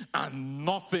again? And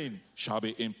nothing shall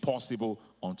be impossible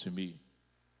unto me.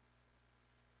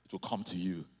 It will come to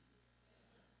you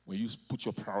when you put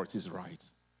your priorities right.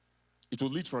 It will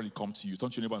literally come to you.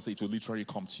 Don't your neighbor and say, it will literally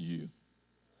come to you.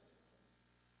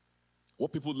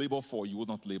 What people labor for, you will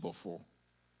not labor for.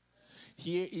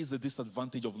 Here is the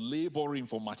disadvantage of laboring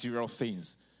for material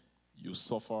things. You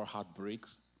suffer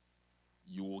heartbreaks.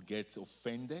 You will get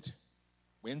offended.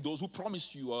 When those who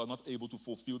promise you are not able to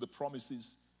fulfill the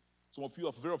promises, Some of you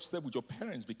are very upset with your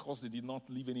parents because they did not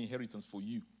leave any inheritance for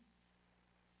you.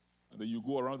 And then you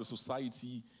go around the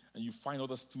society and you find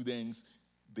other students,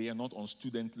 they are not on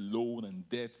student loan and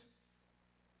debt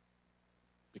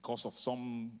because of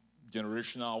some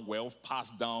generational wealth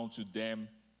passed down to them.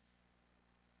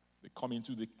 They come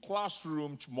into the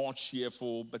classroom more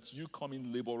cheerful, but you come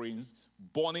in laboring,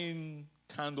 burning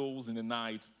candles in the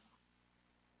night.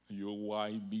 Yo,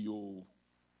 why me, oh?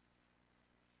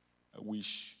 I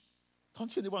wish.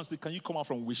 Don't you ever say, can you come out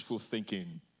from wishful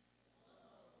thinking?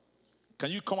 Can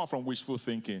you come out from wishful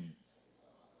thinking?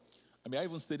 I mean, I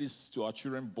even say this to our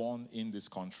children born in this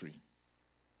country.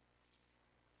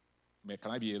 I mean,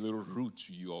 can I be a little rude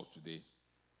to you all today?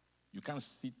 You can't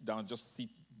sit down, just sit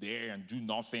there and do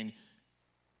nothing.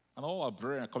 And all our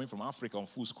brethren are coming from Africa on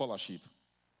full scholarship.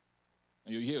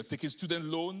 And you're here taking student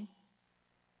loan.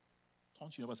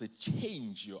 Don't you ever say,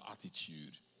 change your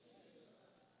attitude.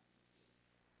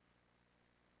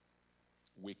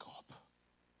 Wake up.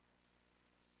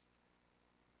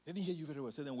 They didn't hear you very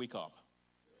well. Say them, wake up.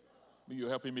 Maybe you're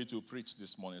helping me to preach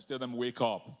this morning. Tell them, wake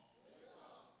up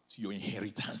to your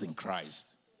inheritance in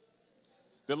Christ.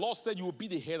 The Lord said you will be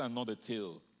the head and not the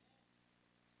tail.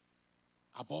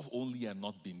 Above only and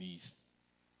not beneath.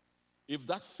 If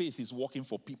that faith is working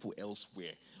for people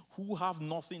elsewhere who have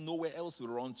nothing, nowhere else to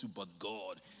run to but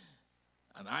God,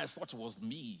 and I thought it was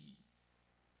me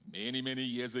many, many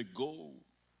years ago.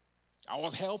 I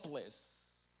was helpless.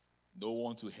 No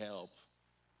one to help.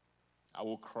 I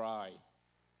will cry.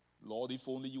 Lord, if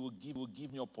only you will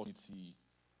give me opportunity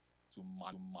to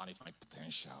manifest my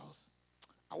potentials.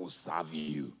 I will serve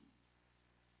you.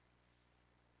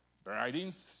 But I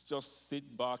didn't just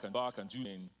sit back and do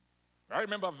it. I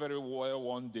remember very well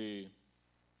one day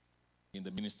in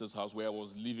the minister's house where I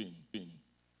was living.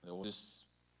 There was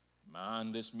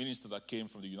this minister that came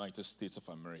from the United States of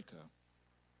America.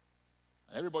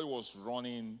 Everybody was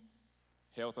running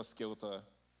helter-skelter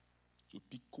to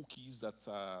pick cookies that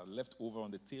are left over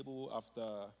on the table after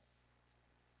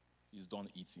he's done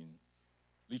eating.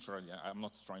 Literally, I'm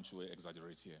not trying to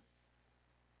exaggerate here.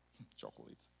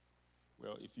 Chocolate.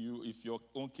 Well, if your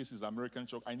own case is American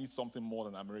chocolate, I need something more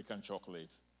than American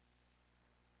chocolate.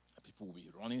 And people will be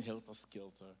running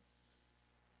helter-skelter.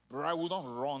 But I would not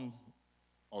run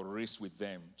or race with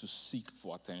them to seek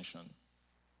for attention.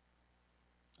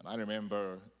 And I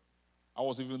remember I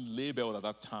was even labeled at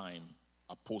that time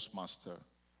a postmaster.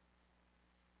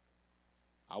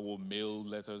 I will mail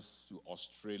letters to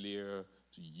Australia,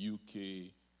 to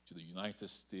UK, to the United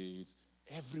States,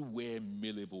 everywhere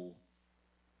mailable,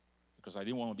 because I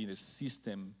didn't want to be in a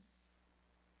system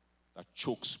that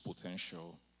chokes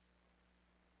potential.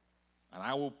 And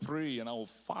I will pray and I will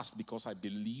fast because I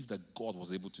believe that God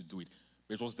was able to do it.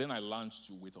 But it was then I learned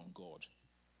to wait on God.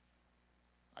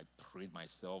 I prayed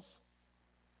myself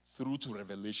through to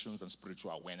revelations and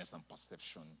spiritual awareness and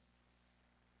perception.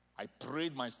 I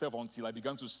prayed myself until I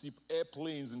began to see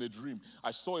airplanes in the dream.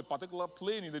 I saw a particular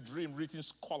plane in the dream written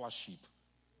scholarship.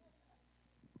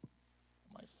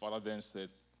 My father then said,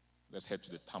 let's head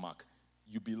to the tarmac.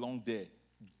 You belong there.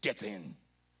 Get in.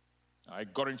 I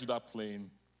got into that plane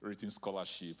written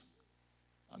scholarship.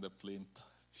 And the plane,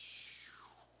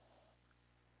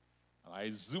 and I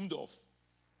zoomed off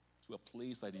to a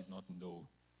place I did not know.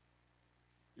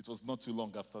 It was not too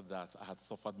long after that I had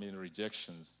suffered many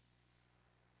rejections.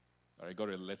 I got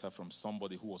a letter from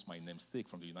somebody who was my namesake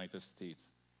from the United States.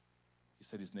 He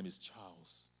said his name is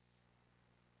Charles.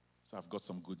 So I've got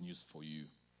some good news for you.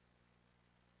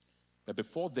 But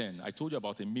before then, I told you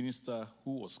about a minister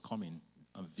who was coming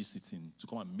and visiting to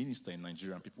come and minister in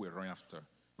Nigeria, and people were running after.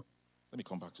 Let me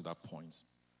come back to that point.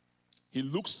 He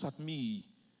looks at me.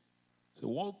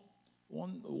 So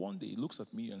one day he looks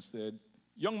at me and said,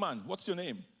 young man, what's your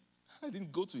name? I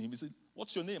didn't go to him. He said,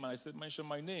 what's your name? And I said, mention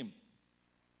my name.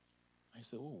 I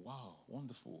said, oh, wow,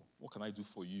 wonderful. What can I do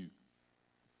for you?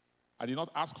 I did not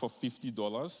ask for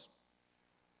 $50.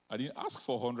 I didn't ask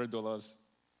for $100.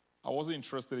 I wasn't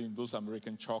interested in those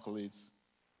American chocolates.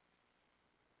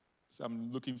 So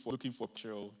I'm looking for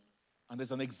show. And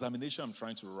there's an examination I'm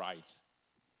trying to write.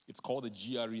 It's called the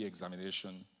GRE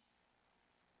examination.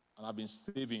 And I've been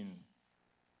saving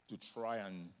to try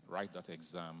and write that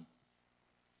exam.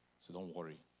 So don't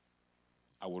worry.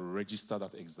 I will register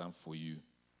that exam for you.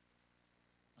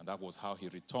 And that was how he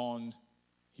returned.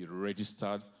 He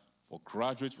registered for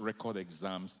graduate record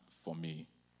exams for me.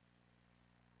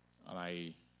 And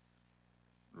I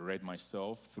read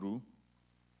myself through.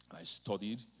 And I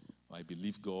studied. And I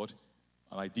believed God.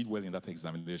 And I did well in that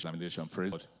examination.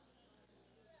 Praise God.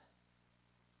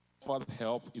 For that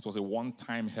help, it was a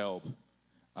one-time help.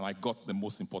 And I got the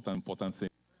most important thing.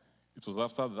 It was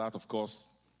after that, of course,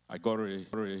 I got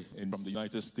from the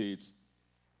United States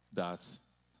that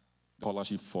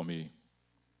scholarship for me.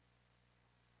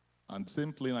 And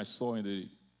same plane I saw in the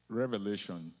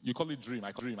revelation. You call it dream.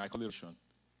 I call it revelation.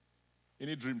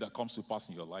 Any dream that comes to pass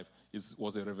in your life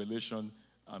was a revelation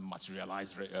and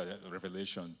materialized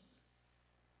revelation.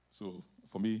 So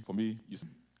for me,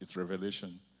 it's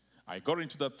revelation. I got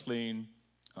into that plane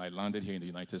and I landed here in the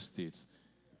United States.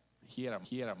 Here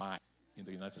am I in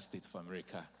the United States of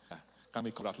America. Can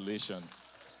we congratulations?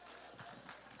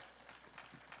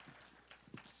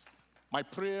 My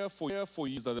prayer for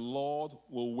you is that the Lord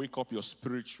will wake up your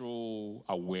spiritual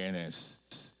awareness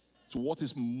to what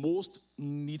is most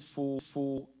needful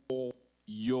for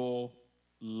your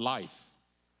life.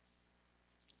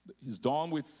 He's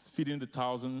done with feeding the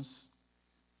thousands.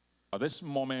 At this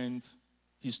moment,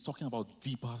 he's talking about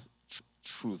deeper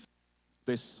truth.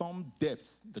 There's some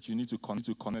depth that you need to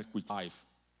connect with life.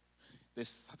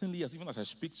 There's certainly, even as I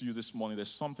speak to you this morning,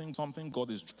 there's something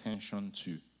God is attention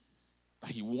to,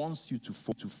 that he wants you to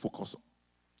focus on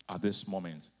at this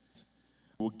moment.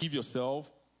 You will give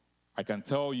yourself, I can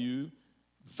tell you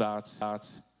that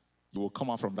you will come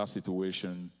out from that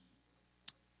situation.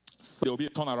 So there will be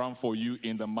a turnaround for you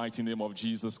in the mighty name of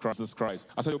Jesus Christ. I said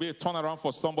there will be a turnaround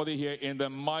for somebody here in the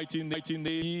mighty name of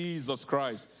Jesus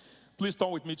Christ. Please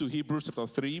turn with me to Hebrews chapter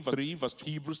 3,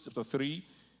 Hebrews chapter 3.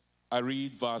 I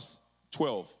read verse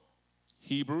 12.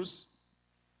 Hebrews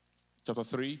chapter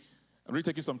 3. I'm really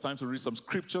taking some time to read some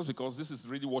scriptures because this is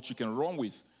really what you can run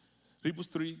with. Hebrews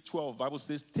 3:12, Bible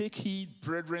says, "Take heed,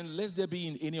 brethren, lest there be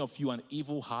in any of you an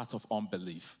evil heart of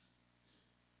unbelief,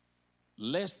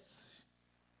 lest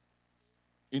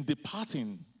in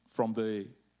departing from the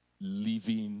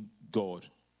living God."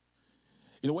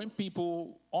 You know, when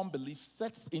unbelief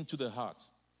sets into the heart,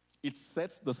 it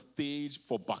sets the stage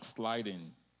for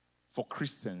backsliding for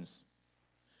Christians.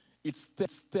 It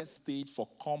sets the stage for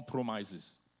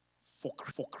compromises for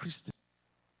Christians.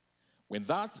 When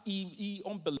that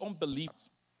unbelief,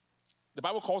 the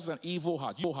Bible calls it an evil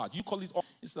heart. You call it,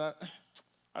 it's that,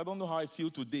 I don't know how I feel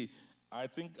today. I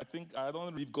think I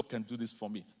don't know if God can do this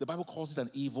for me. The Bible calls it an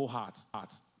evil heart.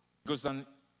 Because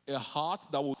a heart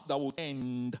that will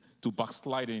end to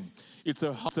backsliding. It's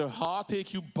a heart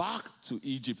take you back to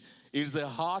Egypt. It is a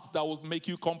heart that will make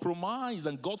you compromise,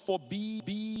 and God forbid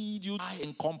you die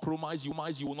and compromise. You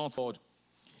will not God.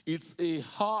 It's a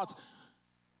heart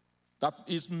that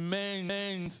is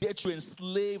meant to get you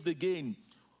enslaved again.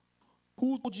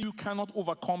 You cannot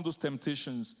overcome those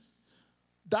temptations.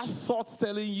 That thought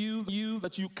telling you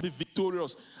that you can be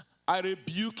victorious. I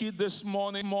rebuke it this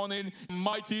morning,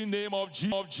 mighty name of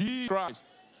Jesus Christ.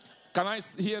 Can I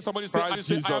hear somebody say, I am a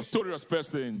victorious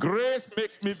person? Grace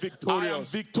makes me victorious. I am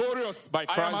victorious by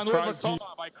Christ. I am an overcomer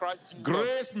by Christ Jesus.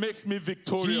 Grace makes me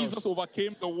victorious. Jesus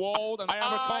overcame the world, and I am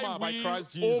a overcomer by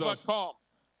Christ Jesus. Overcome.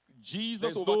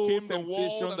 Jesus overcame the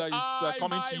world, that is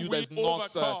coming to you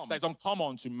that is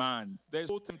uncommon to man.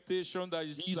 There's no temptation that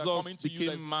is coming to you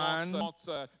that is man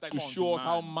to show us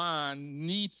how man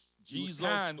needs Jesus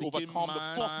can overcome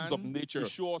the forces of nature. To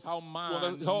show us how man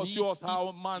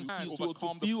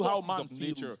feel how man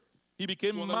feels. He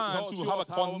became man to have a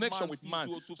connection with man.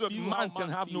 So that man can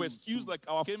have no excuse like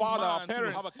our father, our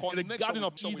parents in the Garden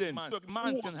of Eden.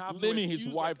 Man can have blaming his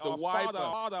wife, the wife,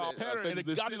 our parents in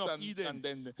the Garden of Eden. And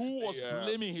then who was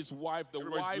blaming his wife, the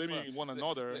wife, blaming one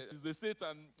another.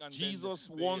 Jesus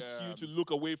wants you to look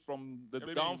away from the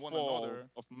downfall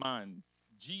of man.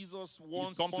 Jesus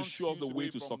wants to show us the way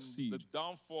to succeed. The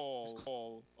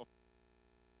downfall of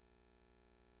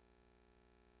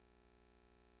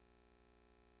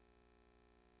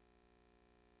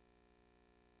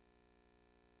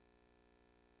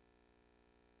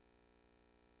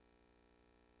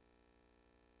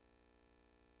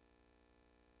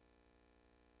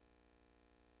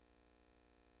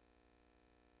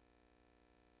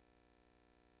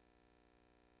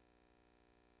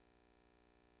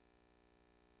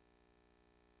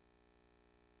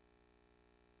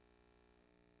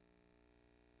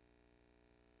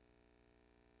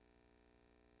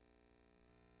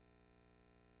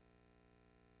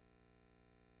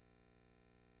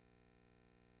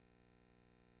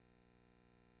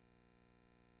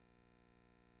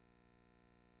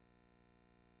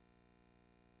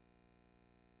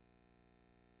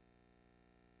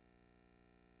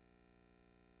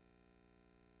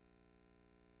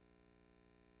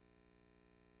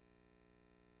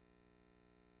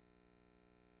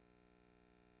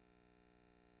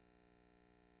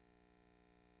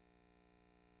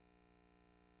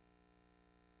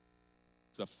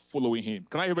following him.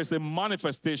 Can I hear everybody say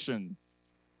manifestation?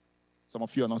 Some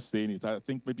of you are not saying it. I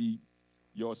think maybe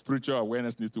Your spiritual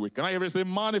awareness needs to wake. Can I ever say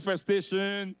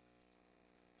manifestation?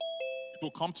 It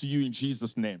will come to you in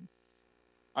Jesus' name.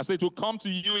 I say it will come to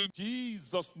you in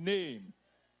Jesus' name.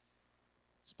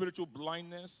 Spiritual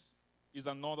blindness is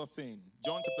another thing.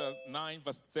 John chapter 9,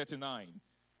 verse 39.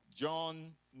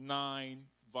 John 9,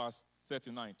 verse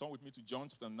 39. Turn with me to John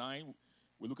chapter 9.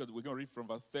 We're going to read from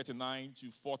verse 39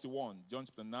 to 41. John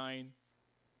chapter 9.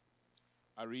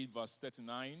 I read verse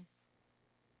 39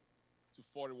 to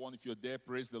 41. If you're there,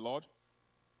 praise the Lord.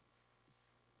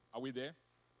 Are we there?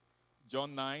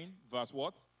 John 9, verse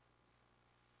what?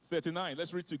 39.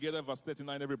 Let's read together verse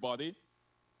 39, everybody.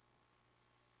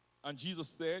 And Jesus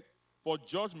said, for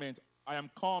judgment I am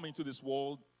come into this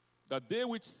world, that they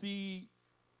which see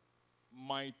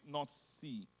might not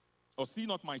see, or see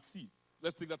not might see.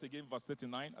 Let's take that again, verse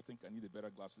 39. I think I need a better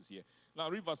glasses here. Now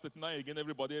read verse 39 again,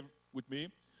 everybody with me.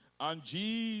 And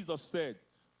Jesus said,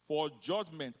 for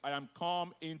judgment I am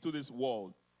come into this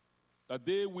world, that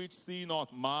they which see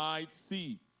not might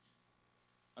see,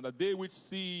 and that they which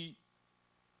see.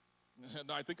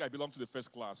 No, I think I belong to the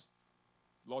first class.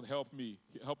 Lord, help me.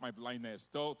 Help my blindness.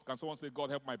 Can someone say, God,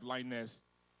 help my blindness?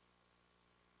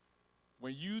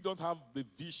 When you don't have the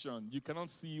vision, you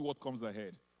cannot see what comes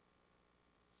ahead.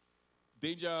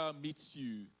 Danger meets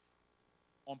you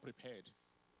unprepared.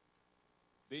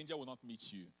 Danger will not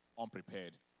meet you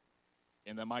unprepared.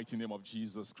 In the mighty name of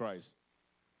Jesus Christ.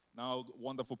 Now,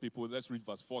 wonderful people, let's read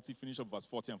verse 40. Finish up verse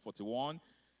 40 and 41.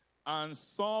 And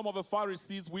some of the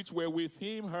Pharisees which were with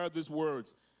him heard these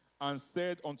words and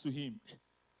said unto him,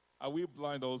 are we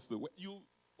blind also?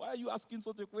 Why are you asking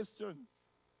such a question?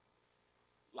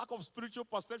 Lack of spiritual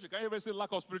perception. Can you ever say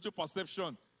lack of spiritual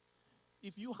perception?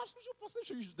 If you have spiritual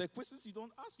perception, the questions you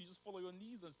don't ask, you just fall on your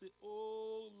knees and say,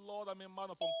 oh, Lord, I'm a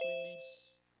man of unclean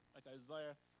lips. Like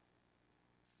Isaiah,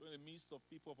 in the midst of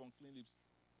people of unclean lips.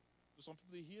 So some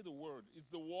people, they hear the word. It's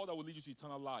the word that will lead you to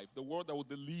eternal life. The word that will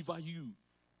deliver you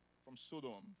from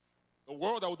Sodom. The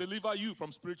word that will deliver you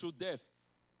from spiritual death.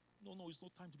 No, it's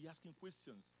not time to be asking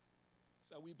questions.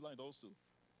 Say, are we blind also?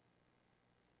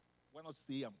 Why not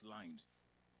say I'm blind?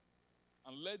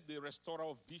 And let the restorer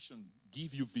of vision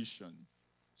give you vision.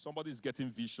 Somebody's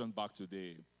getting vision back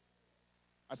today.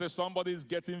 I said somebody's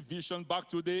getting vision back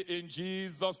today in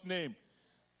Jesus' name.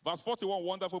 Verse 41,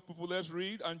 wonderful people, let's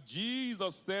read. And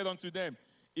Jesus said unto them,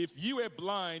 if you were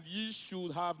blind, ye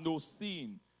should have no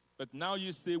sin. But now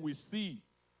you say we see.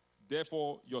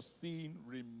 Therefore, your sin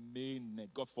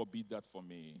remaineth. God forbid that for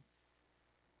me.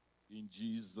 In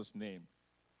Jesus' name.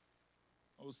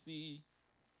 Oh, see,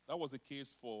 that was the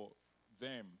case for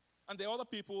them. And there are other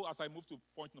people, as I move to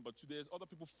point number 2, there's other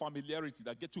people, familiarity,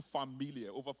 that get too familiar,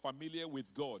 over familiar with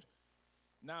God.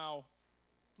 Now,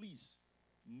 please,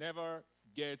 never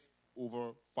get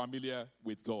over familiar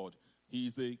with God.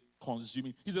 He's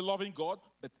a loving God,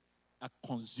 but a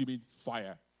consuming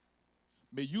fire.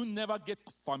 May you never get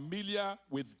familiar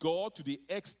with God to the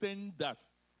extent that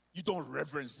you don't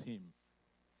reverence him,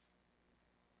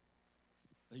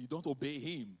 that you don't obey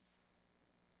him.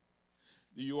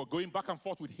 You are going back and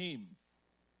forth with him.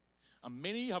 And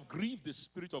many have grieved the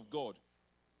Spirit of God.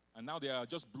 And now they are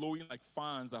just blowing like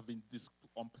fans that have been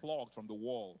unplugged from the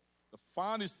wall. The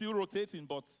fan is still rotating,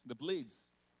 but the blades.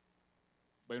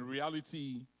 But in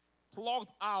reality,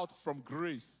 plugged out from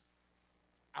grace.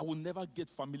 I will never get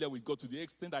familiar with God to the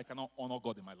extent that I cannot honor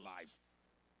God in my life.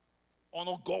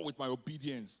 Honor God with my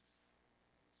obedience.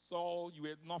 Saul, you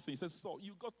were nothing. He says, Saul,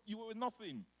 you were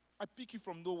nothing. I pick you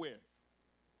from nowhere.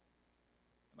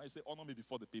 And I say, honor me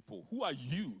before the people. Who are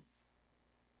you?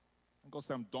 And God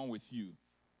said, I'm done with you.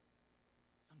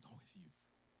 I'm done with you.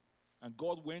 And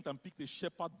God went and picked a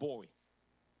shepherd boy.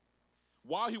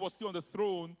 While he was still on the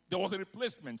throne, there was a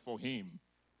replacement for him.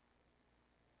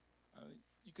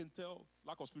 You can tell,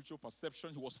 lack of spiritual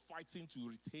perception, he was fighting to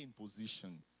retain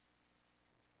position.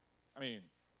 I mean,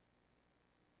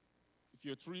 if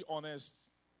you're truly honest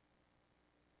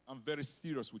and very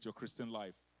serious with your Christian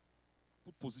life,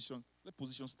 let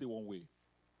position stay one way.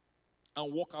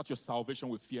 And walk out your salvation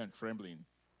with fear and trembling.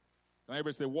 Can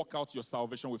everybody say, walk out your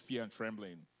salvation with fear and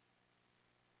trembling?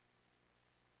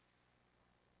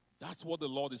 That's what the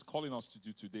Lord is calling us to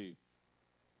do today.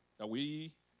 That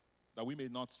we may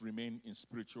not remain in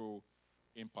spiritual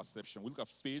imperception. We look at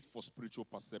faith for spiritual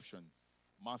perception.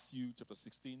 Matthew chapter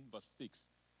 16, verse 6.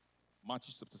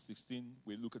 Matthew chapter 16,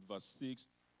 we look at verse 6.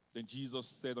 Then Jesus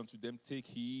said unto them, take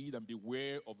heed and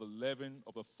beware of the leaven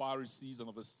of the Pharisees and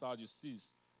of the Sadducees.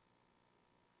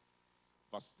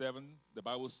 Verse 7, the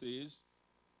Bible says,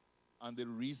 and they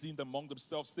reasoned among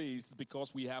themselves, saying, it's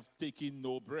because we have taken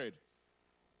no bread.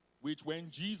 Which when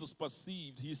Jesus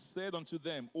perceived, he said unto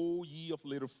them, O ye of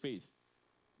little faith,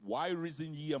 Why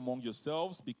reason ye among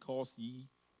yourselves?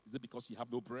 Is it because ye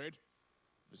have no bread?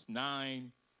 Verse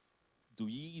 9, do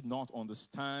ye not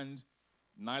understand,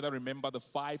 neither remember the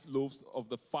 5 loaves of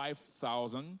the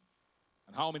 5,000,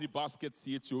 and how many baskets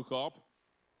ye took up?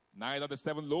 Neither the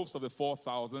 7 loaves of the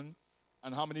 4,000,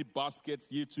 and how many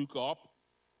baskets ye took up?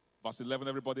 Verse 11,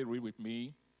 everybody read with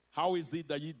me. How is it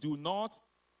that ye do not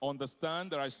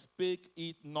understand that I spake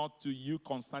it not to you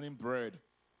concerning bread,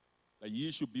 that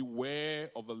ye should beware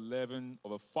of the leaven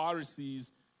of the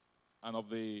Pharisees and of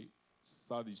the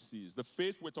Sadducees? The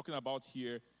faith we're talking about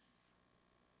here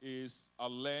is a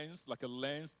lens, like a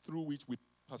lens through which we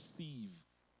perceive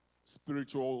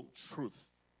spiritual truth.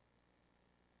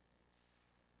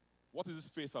 What is this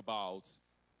faith about?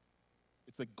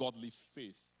 It's a godly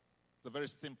faith. It's a very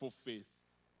simple faith.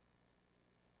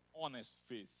 Honest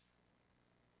faith.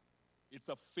 It's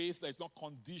a faith that is not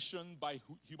conditioned by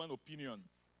human opinion.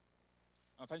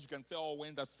 At times you can tell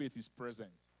when that faith is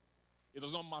present. It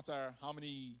does not matter how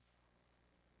many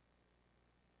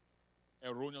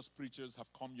erroneous preachers have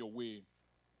come your way.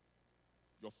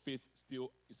 Your faith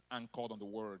still is anchored on the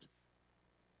word.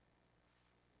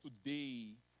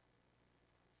 Today,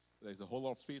 there's a whole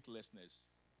lot of faithlessness.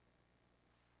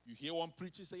 You hear one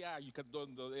preacher say, you can do,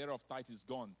 the era of tithe is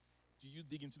gone. Do you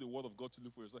dig into the word of God to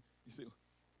look for yourself? You say,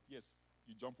 yes,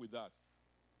 you jump with that.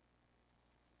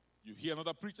 You hear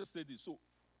another preacher say this. So,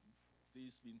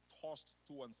 this been tossed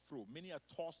to and fro. Many are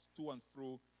tossed to and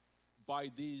fro by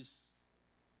this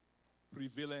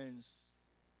prevalence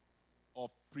of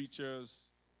preachers,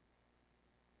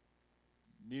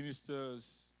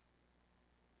 ministers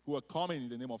who are coming in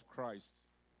the name of Christ.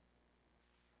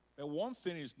 But one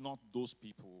thing is not those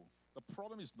people. The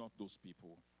problem is not those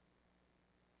people.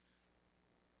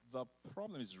 The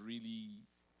problem is really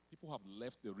people have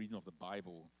left the reading of the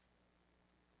Bible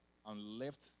and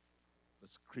left the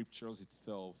scriptures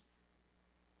itself.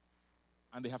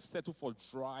 And they have settled for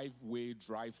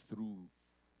drive-through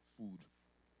food.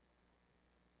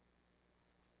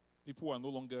 People are no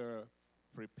longer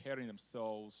preparing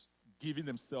themselves, giving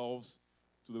themselves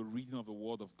to the reading of the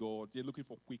Word of God. They're looking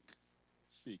for quick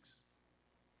fix.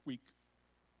 Quick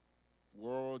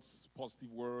words,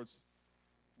 positive words,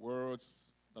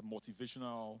 words that are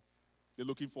motivational. They're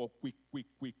looking for quick.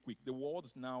 The world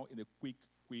is now in a quick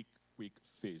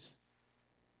phase.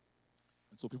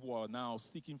 And so people are now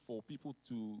seeking for people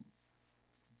to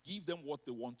give them what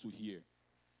they want to hear.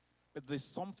 But there's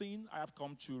something I have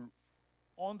come to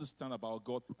understand about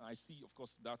God. And I see, of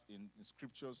course, that in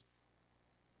scriptures,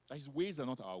 that his ways are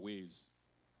not our ways.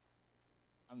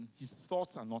 And his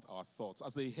thoughts are not our thoughts.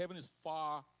 As the heaven is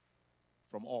far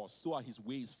from us, so are his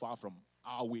ways far from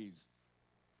our ways.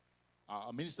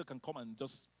 A minister can come and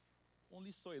just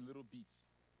only saw a little bit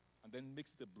and then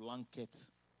makes it a blanket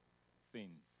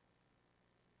thing.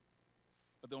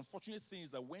 But the unfortunate thing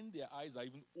is that when their eyes are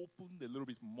even opened a little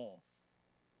bit more,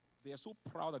 they are so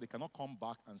proud that they cannot come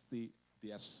back and say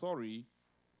they are sorry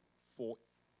for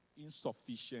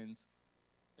insufficient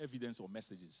evidence or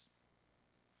messages.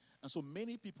 And so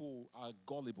many people are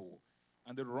gullible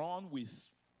and they run with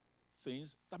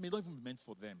things that may not even be meant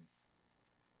for them.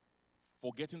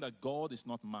 Forgetting that God is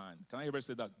not man. Can I ever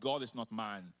say that? God is not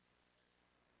man.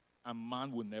 And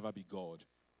man will never be God.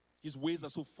 His ways are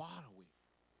so far away.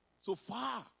 So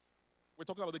far. We're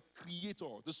talking about the creator,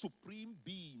 the supreme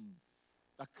being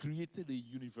that created the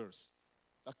universe,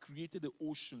 that created the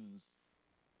oceans,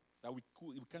 that we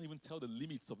can't even tell the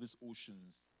limits of these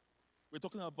oceans. We're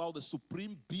talking about the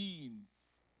supreme being,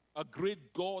 a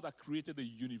great God that created the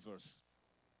universe,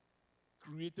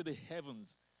 created the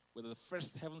heavens, whether the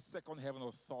first heaven, second heaven,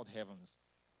 or third heavens,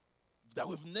 that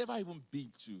we've never even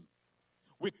been to.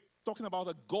 We're talking about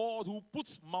a God who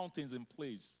puts mountains in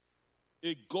place,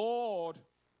 a God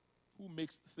who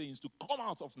makes things to come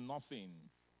out of nothing.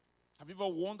 Have you ever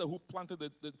wondered who planted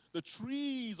the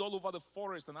trees all over the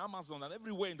forest and Amazon and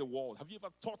everywhere in the world? Have you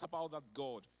ever thought about that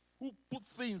God who put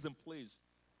things in place?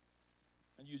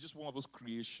 And you're just one of those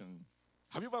creation.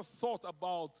 Have you ever thought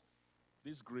about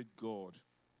this great God?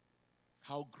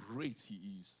 How great he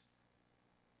is.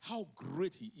 How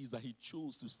great he is that he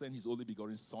chose to send his only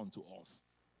begotten son to us.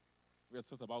 We have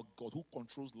thought about God who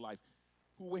controls life,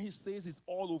 who when he says it's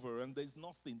all over and there's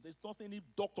nothing any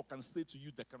doctor can say to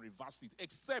you that can reverse it,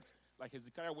 except like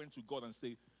Hezekiah went to God and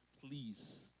said,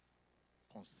 please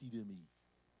consider me.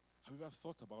 Have you ever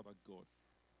thought about that God?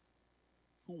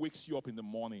 Who wakes you up in the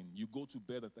morning, you go to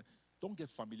bed at don't get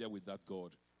familiar with that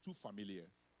God. Too familiar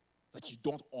that you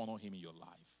don't honor him in your life.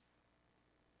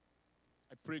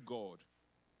 I pray God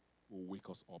will wake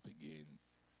us up again.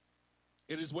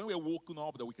 It is when we're woken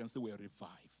up that we can say we're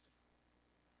revived.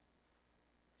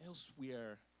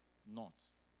 Elsewhere, Not.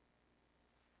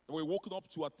 We're woken up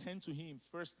to attend to him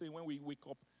first thing when we wake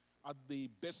up at the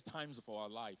best times of our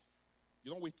life.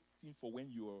 You don't wait for when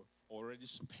you're already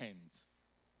spent.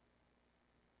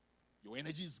 Your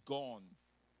energy is gone.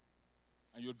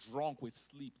 And you're drunk with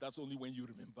sleep. That's only when you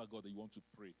remember God that you want to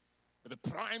pray. But the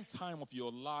prime time of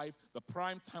your life, the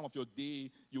prime time of your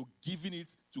day, you're giving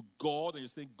it to God and you're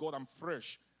saying, God, I'm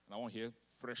fresh. And I want to hear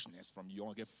freshness from you. I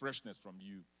want to get freshness from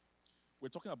you. We're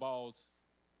talking about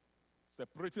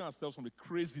separating ourselves from the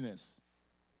craziness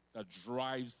that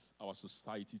drives our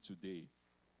society today.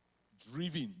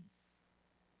 Driven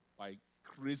by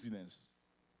craziness.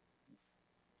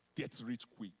 Get rich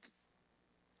quick.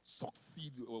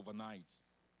 Succeed overnight.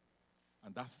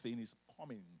 And that thing is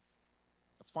coming.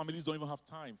 The families don't even have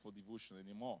time for devotion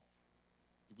anymore.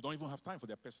 People don't even have time for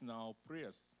their personal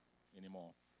prayers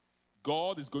anymore.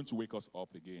 God is going to wake us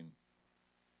up again.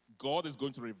 God is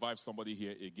going to revive somebody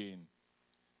here again.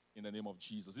 In the name of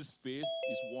Jesus. This faith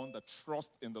is one that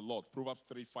trusts in the Lord. Proverbs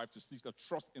 3:5-6, that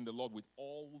trusts in the Lord with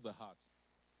all the heart.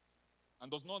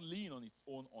 And does not lean on its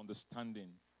own understanding.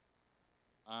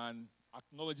 And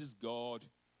acknowledges God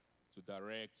to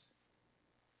direct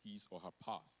his or her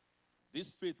path. This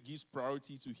faith gives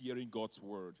priority to hearing God's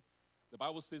word. The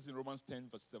Bible says in Romans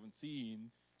 10:17,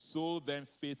 so then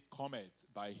faith cometh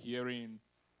by hearing,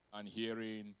 and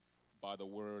hearing by the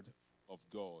word of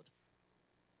God.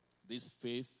 This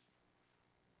faith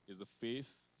is a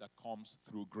faith that comes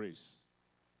through grace.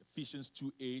 Ephesians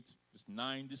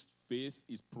 2:8-9, this faith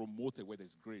is promoted where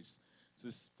there's grace. It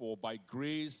says, for by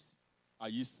grace are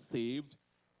ye saved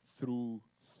through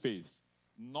faith,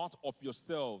 not of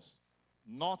yourselves,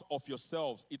 not of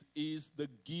yourselves. It is the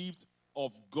gift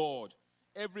of God.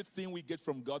 Everything we get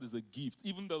from God is a gift.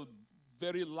 Even the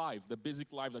very life, the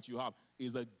basic life that you have,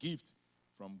 is a gift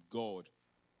from God.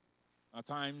 At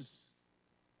times,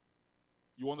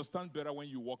 you understand better when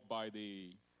you walk by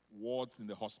the wards in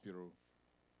the hospital.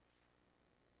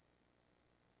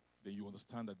 Then you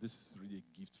understand that this is really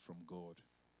a gift from God.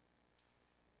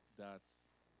 That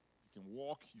you can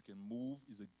walk, you can move,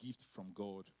 is a gift from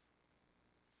God.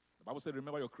 The Bible said,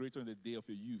 remember your Creator in the day of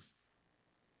your youth,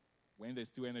 when there's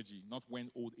still energy, not when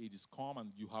old age is come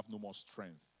and you have no more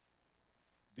strength.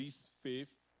 This faith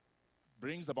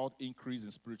brings about increase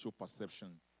in spiritual perception.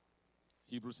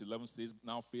 Hebrews 11 says,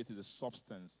 now faith is the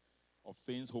substance of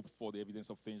things hoped for, the evidence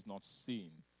of things not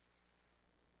seen.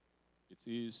 It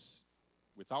is,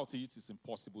 without it, it's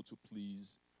impossible to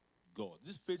please God.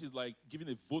 This faith is like giving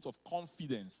a vote of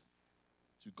confidence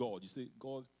to God. You say,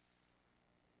 God,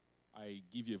 I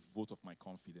give you a vote of my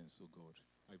confidence, oh God.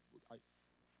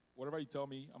 Whatever you tell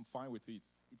me, I'm fine with it.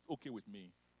 It's okay with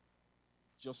me.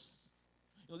 Just,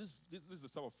 this is the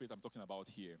type of faith I'm talking about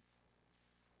here.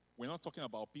 We're not talking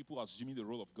about people assuming the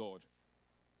role of God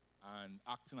and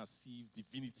acting as if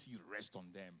divinity rests on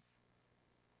them.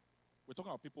 We're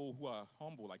talking about people who are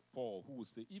humble, like Paul, who will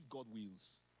say, if God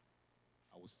wills,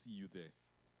 I will see you there.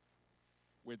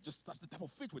 That's the type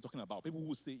of faith we're talking about. People who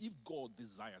will say, if God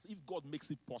desires, if God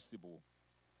makes it possible.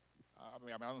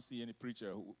 I don't see any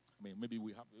preacher who, maybe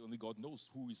only God knows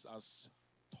who is as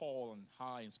tall and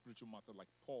high in spiritual matter like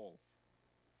Paul,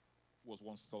 who was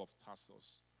once Saul of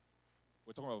Tarsus.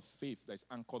 We're talking about faith that is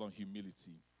anchored on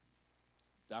humility.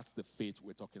 That's the faith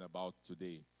we're talking about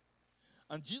today.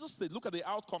 And Jesus said, look at the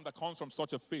outcome that comes from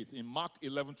such a faith in Mark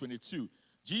 11:22.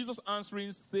 Jesus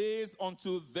answering says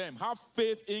unto them, have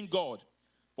faith in God.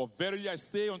 For verily I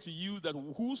say unto you that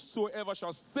whosoever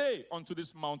shall say unto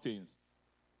these mountains,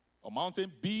 O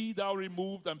mountain, be thou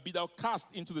removed and be thou cast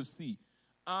into the sea,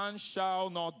 and shall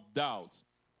not doubt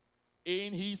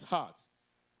in his heart,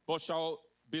 but shall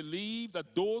believe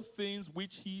that those things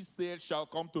which he said shall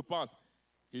come to pass,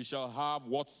 he shall have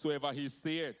whatsoever he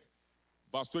saith.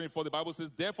 Verse 24, the Bible says,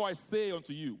 therefore I say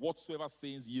unto you, whatsoever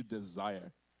things ye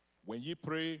desire, when ye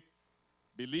pray,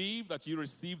 believe that ye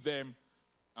receive them,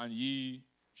 and ye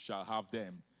shall have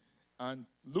them. And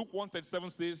Luke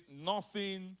 1:37 says,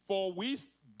 nothing, for with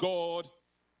God,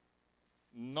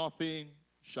 nothing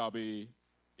shall be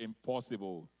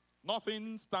impossible.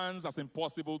 Nothing stands as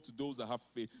impossible to those that have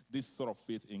faith, this sort of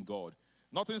faith in God.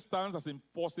 Nothing stands as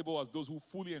impossible as those who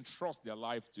fully entrust their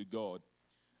life to God.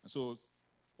 And so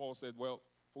Paul said, well,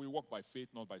 for we walk by faith,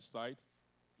 not by sight.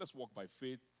 Let's walk by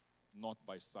faith, not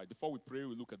by sight. Before we pray,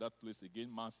 we look at that place again,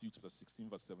 Matthew chapter 16,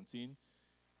 verse 17.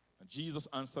 And Jesus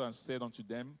answered and said unto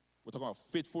them, we're talking about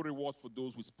faithful reward for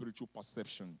those with spiritual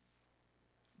perception.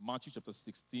 Matthew chapter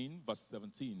 16, verse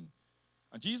 17.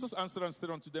 And Jesus answered and said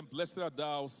unto them, blessed art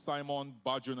thou, Simon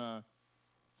Bar-Jonah,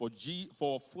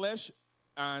 for flesh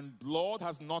and blood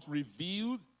has not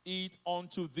revealed it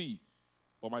unto thee,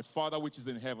 but my Father which is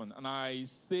in heaven. And I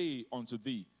say unto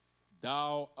thee,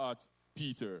 thou art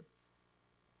Peter,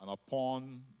 and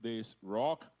upon this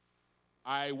rock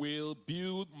I will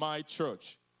build my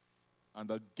church, and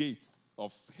the gates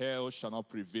of hell shall not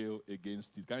prevail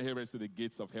against it. Can I hear it say the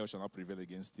gates of hell shall not prevail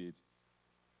against it?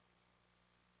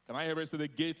 Can I hear it say the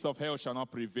gates of hell shall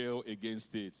not prevail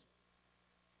against it?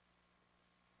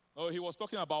 Oh, he was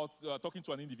talking about, talking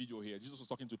to an individual here. Jesus was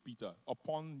talking to Peter.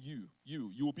 Upon you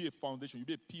will be a foundation, you'll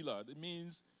be a pillar. It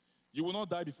means you will not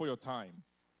die before your time.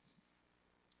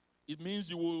 It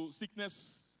means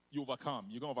sickness, you overcome.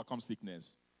 You're going to overcome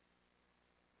sickness.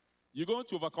 You're going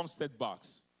to overcome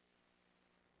setbacks.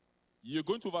 You're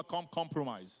going to overcome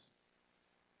compromise.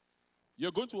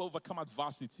 You're going to overcome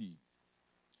adversity.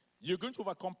 You're going to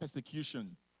overcome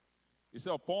persecution. He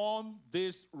said, upon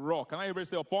this rock. Can I ever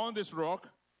say, upon this rock?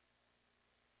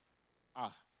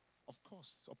 Of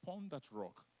course, upon that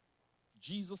rock.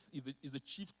 Jesus is the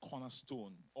chief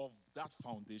cornerstone of that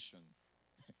foundation.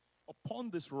 Upon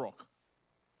this rock,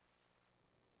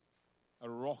 a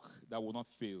rock that will not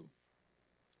fail,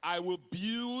 I will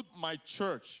build my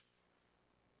church,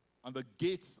 and the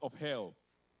gates of hell,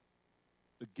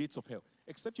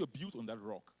 except you're built on that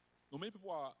rock. No, many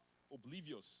people are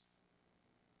oblivious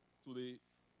to the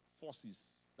forces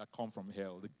that come from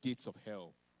hell, the gates of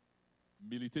hell,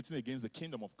 militating against the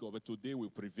kingdom of God. But today will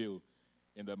prevail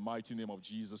in the mighty name of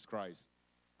Jesus Christ.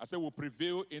 I said, will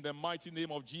prevail in the mighty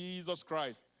name of Jesus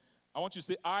Christ. I want you to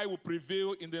say, I will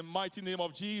prevail in the mighty name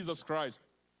of Jesus Christ.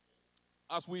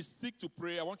 As we seek to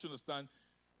pray, I want you to understand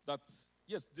that,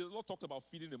 yes, the Lord talked about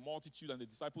feeding the multitude, and the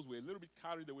disciples were a little bit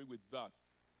carried away with that.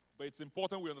 But it's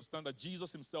important we understand that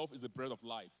Jesus himself is the bread of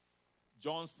life.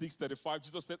 John 6:35,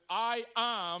 Jesus said, I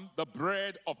am the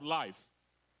bread of life.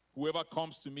 Whoever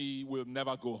comes to me will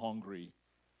never go hungry,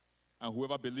 and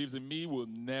whoever believes in me will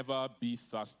never be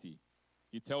thirsty.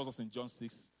 He tells us in John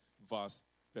 6, verse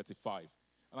 35.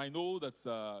 And I know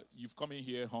that you've come in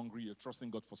here hungry, you're trusting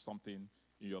God for something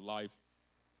in your life.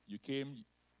 You came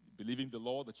believing the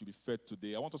Lord that you'll be fed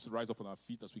today. I want us to rise up on our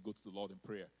feet as we go to the Lord in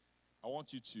prayer. I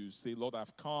want you to say, Lord,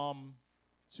 I've come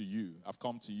to you. I've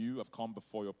come to you. I've come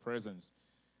before your presence.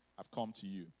 I've come to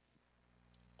you.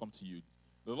 Come to you.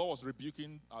 The Lord was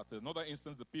rebuking at another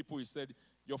instance the people. He said,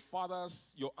 your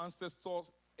fathers, your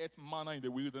ancestors ate manna in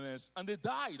the wilderness, and they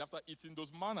died after eating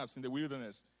those mannas in the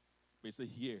wilderness. But he said,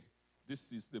 here,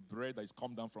 this is the bread that is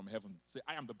come down from heaven. Say,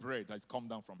 I am the bread that is come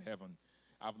down from heaven.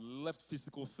 I've left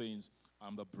physical things.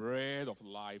 I'm the bread of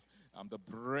life. I'm the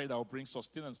bread that will bring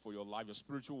sustenance for your life, your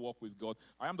spiritual walk with God.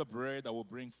 I am the bread that will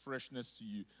bring freshness to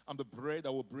you. I'm the bread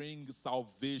that will bring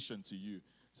salvation to you.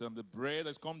 So I'm the bread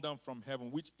that's come down from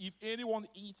heaven, which if anyone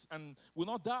eats and will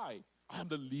not die, I am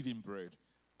the living bread.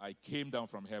 I came down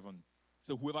from heaven.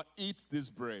 So whoever eats this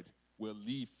bread will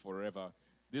live forever.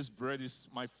 This bread is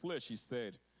my flesh, he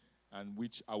said, and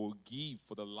which I will give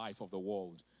for the life of the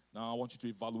world. Now I want you to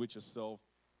evaluate yourself.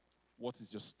 What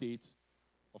is your state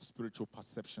of spiritual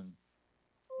perception?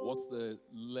 What's the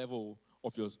level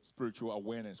of your spiritual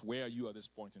awareness? Where are you at this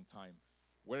point in time?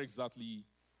 Where exactly,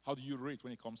 how do you rate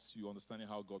when it comes to understanding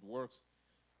how God works?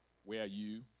 Where are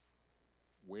you?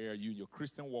 Where are you in your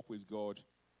Christian walk with God?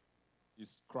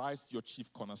 Is Christ your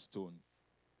chief cornerstone?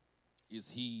 Is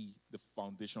he the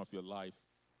foundation of your life?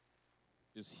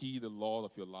 Is he the Lord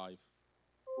of your life?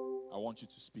 I want you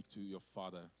to speak to your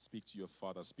Father. Speak to your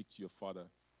Father. Speak to your Father.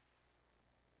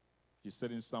 He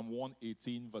said in Psalm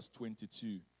 118, verse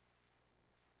 22.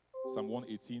 Psalm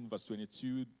 118, verse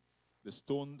 22, the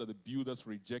stone that the builders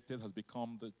rejected has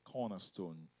become the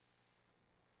cornerstone.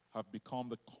 Have become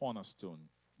the cornerstone.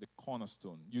 The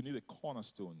cornerstone. You need a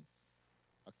cornerstone.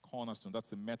 A cornerstone.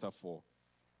 That's a metaphor.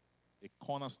 A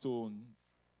cornerstone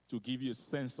to give you a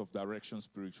sense of direction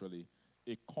spiritually.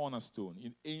 A cornerstone.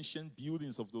 In ancient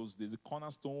buildings of those days, the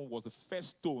cornerstone was the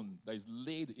first stone that is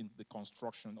laid in the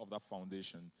construction of that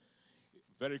foundation.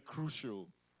 Very crucial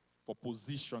for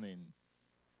positioning,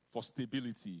 for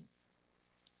stability,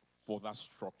 for that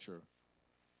structure.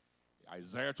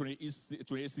 Isaiah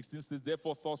 28:16 says,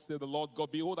 therefore thus said the Lord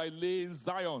God, behold, I lay in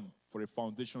Zion for a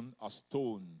foundation, a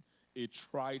stone, a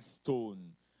tried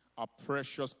stone, a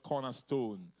precious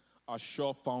cornerstone, a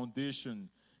sure foundation.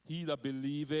 He that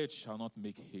believeth shall not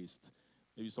make haste.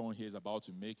 Maybe someone here is about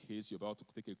to make haste. You're about to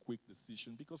take a quick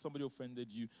decision because somebody offended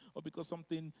you, or because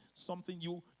something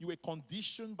you were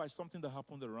conditioned by something that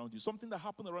happened around you. Something that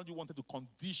happened around you wanted to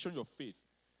condition your faith.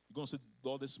 You're going to say,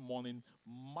 Lord, this morning,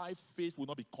 my faith will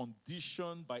not be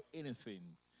conditioned by anything.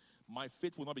 My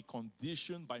faith will not be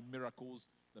conditioned by miracles,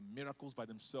 the miracles by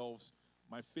themselves.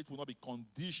 My faith will not be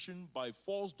conditioned by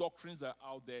false doctrines that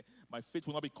are out there. My faith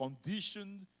will not be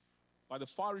conditioned by the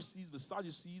Pharisees, the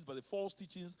Sadducees, by the false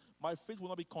teachings. My faith will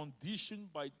not be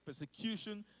conditioned by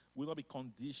persecution, will not be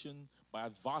conditioned by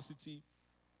adversity.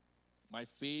 My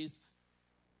faith,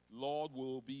 Lord,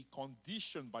 will be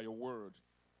conditioned by your word.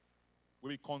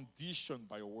 Will be conditioned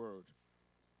by your word.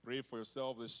 Pray for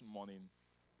yourself this morning.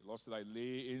 The Lord said, I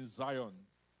lay in Zion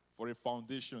for a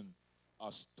foundation,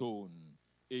 a stone,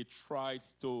 a tried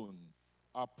stone,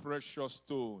 a precious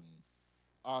stone,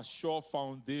 a sure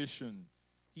foundation.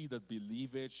 He that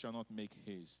believeth shall not make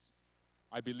haste.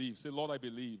 I believe. Say, Lord, I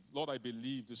believe. Lord, I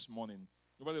believe this morning.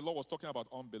 When the Lord was talking about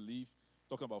unbelief,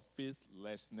 talking about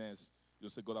faithlessness, you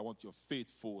say, God, I want your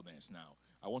faithfulness now.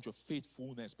 I want your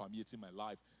faithfulness permeating my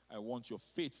life. I want your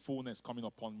faithfulness coming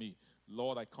upon me.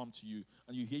 Lord, I come to you.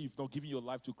 And you hear you've not given your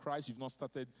life to Christ. You've not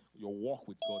started your walk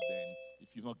with God then.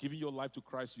 If you've not given your life to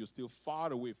Christ, you're still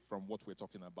far away from what we're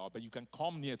talking about. But you can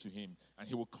come near to him, and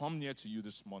he will come near to you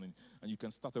this morning. And you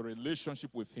can start a relationship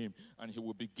with him, and he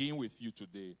will begin with you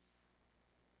today.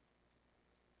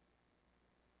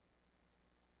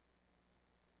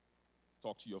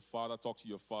 Talk to your father, talk to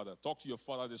your father. Talk to your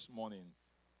father this morning.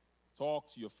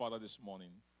 Talk to your father this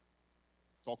morning.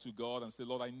 Talk to God and say,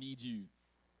 Lord, I need you.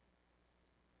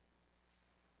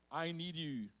 I need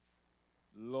you.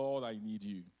 Lord, I need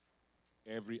you.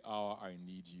 Every hour I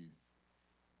need you.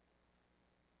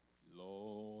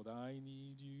 Lord, I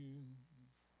need you.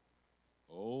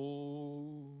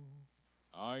 Oh,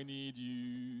 I need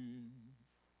you.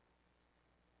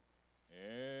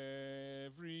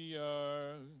 Every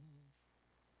hour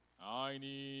I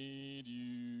need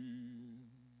you.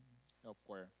 Help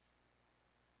choir.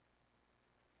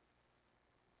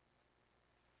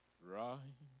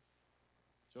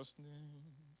 Righteousness,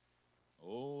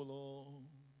 oh Lord,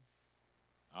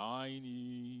 I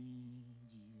need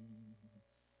you.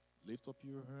 Lift up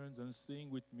your hands and sing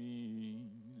with me.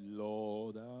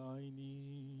 Lord, I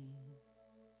need.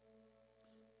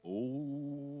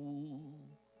 Oh,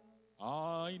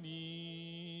 I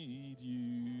need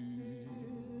you.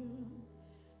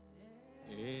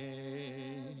 Every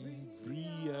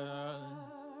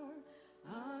hour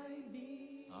I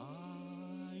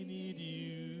need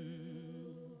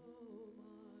you.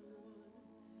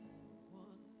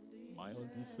 My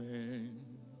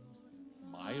defense,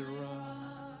 my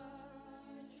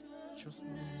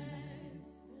righteousness,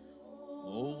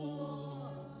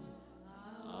 oh,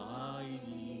 I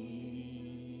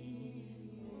need.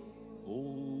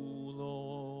 Oh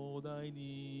Lord, I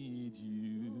need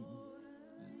you.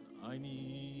 I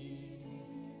need,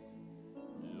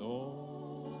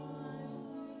 Lord,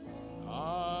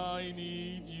 I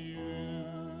need you.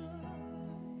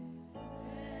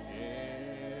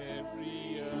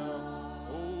 Every hour,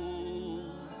 oh,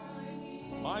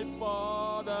 my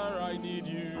Father, I need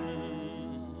you.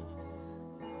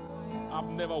 I've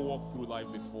never walked through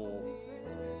life before.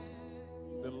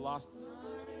 The last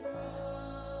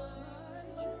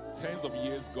tens of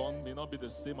years gone may not be the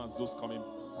same as those coming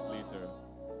later.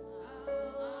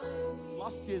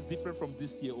 Last year is different from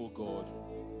this year, oh God.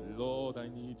 Lord, I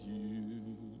need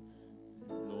you.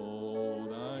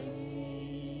 Lord, I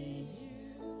need you.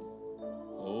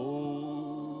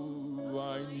 Oh,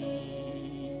 I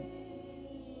need.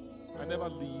 I never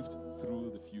lived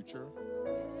through the future.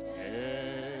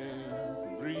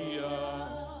 Every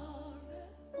hour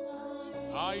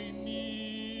I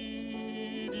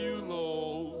need you,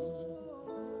 Lord.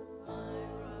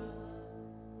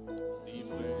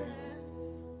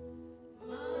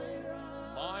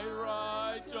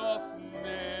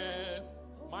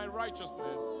 My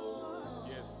righteousness,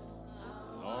 yes,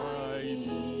 Lord, I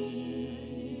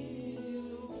need.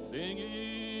 Sing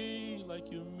it like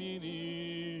you mean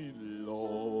it,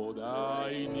 Lord,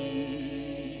 I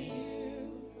need.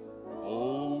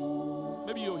 Oh,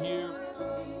 maybe you're here,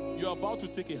 you're about to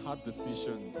take a hard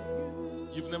decision.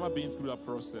 You've never been through that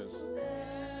process,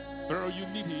 but you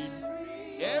need him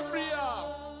every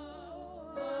hour.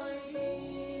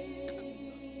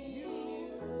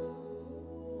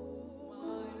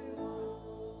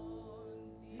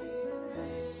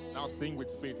 Now sing with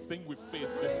faith. Sing with faith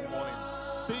this morning.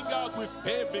 Sing out with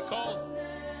faith because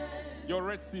your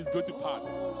Red Sea is going to part.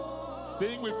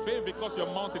 Sing with faith because your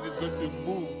mountain is going to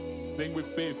move. Sing with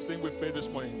faith. Sing with faith this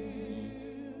morning.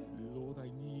 Lord,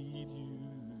 I need you.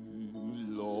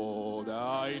 Lord,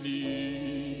 I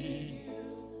need.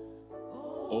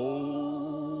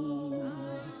 Oh,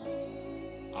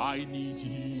 I need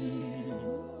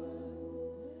you.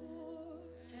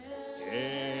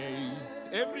 Hey,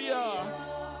 every hour.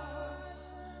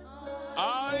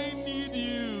 I need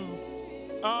you.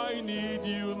 I need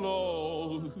you,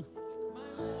 Lord.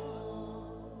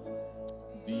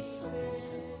 Defense.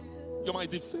 You're my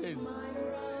defense.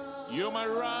 You're my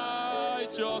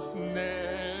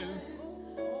righteousness.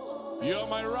 You're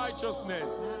my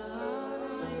righteousness.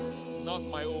 Not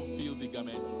my own filthy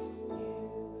garments.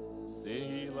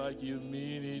 Say it like you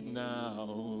mean it now.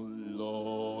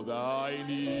 Lord, I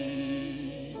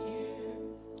need.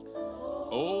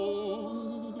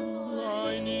 Oh,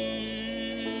 I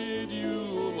need you,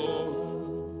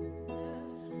 Lord.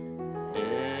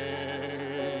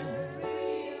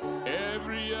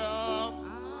 Every hour,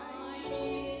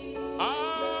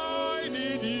 I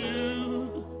need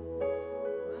you.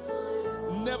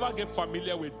 Never get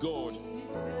familiar with God.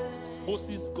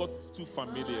 Moses got too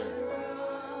familiar.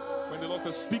 When the Lord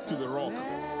said, speak to the rock,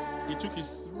 he took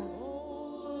his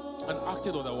and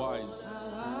acted otherwise.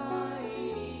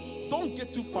 Don't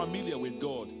get too familiar with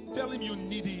God. Tell him you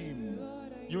need him.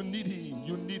 You need him.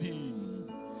 You need him.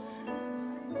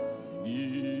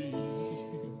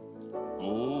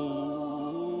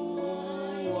 Oh,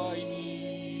 I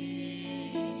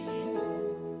need him.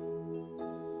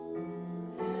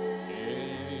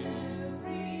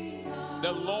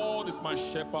 The Lord is my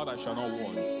shepherd, I shall not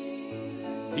want.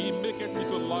 He maketh me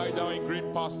to lie down in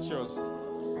green pastures.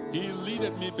 He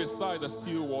leadeth me beside the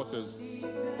still waters.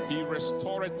 He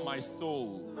restoreth my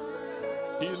soul.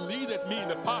 He leadeth me in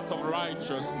the path of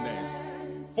righteousness.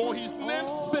 For his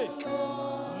name's sake,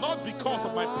 not because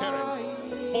of my parents.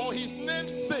 For his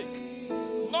name's sake,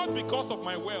 not because of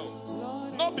my wealth.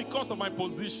 Not because of my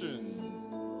position.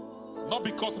 Not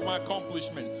because of my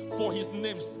accomplishment. For his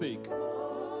name's sake.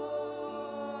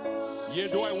 Yea,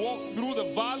 though I walk through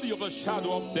the valley of the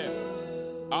shadow of death,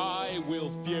 I will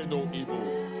fear no evil.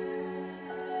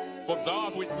 For thou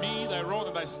art with me, thy rod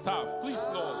and thy staff. Please,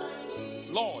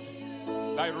 Lord,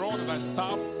 thy rod and thy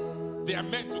staff, they are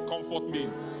meant to comfort me.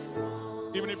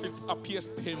 Even if it appears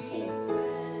painful,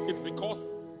 it's because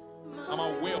I'm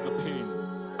aware of the pain.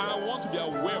 I want to be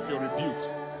aware of your rebukes.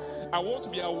 I want to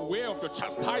be aware of your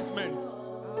chastisement,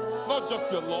 not just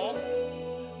your love.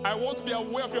 I want to be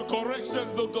aware of your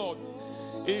corrections, oh God.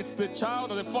 It's the child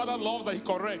that the father loves that he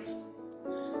corrects.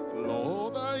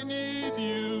 Lord, I need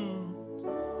you.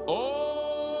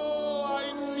 Oh,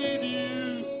 I need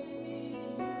you.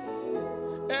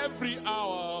 Every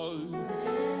hour,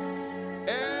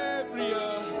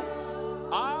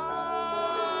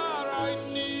 I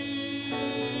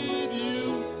need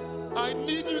you. I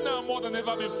need you now more than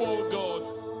ever before, God.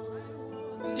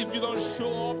 If you don't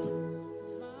show up,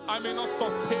 I may not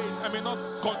sustain, I may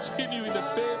not continue in the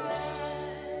faith.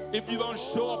 If you don't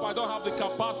show up, I don't have the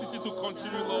capacity to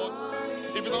continue, Lord.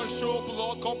 If you don't show up,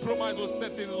 Lord, compromise will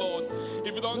set in, Lord.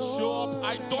 If you don't show up,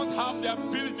 I don't have the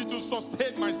ability to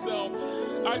sustain myself.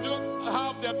 I don't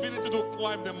have the ability to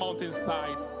climb the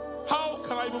mountainside. How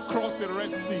can I even cross the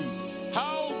Red Sea?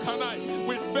 How can I,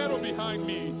 with Pharaoh behind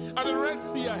me and the Red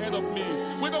Sea ahead of me,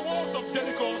 with the walls of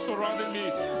Jericho surrounding me?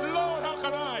 Lord, how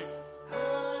can I?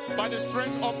 By the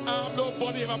strength of arm,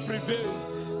 nobody ever prevails.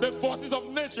 The forces of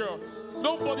nature,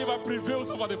 nobody ever prevails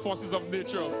over the forces of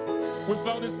nature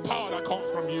without this power that comes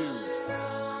from you.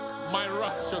 My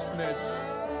righteousness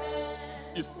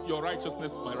is your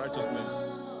righteousness, my righteousness.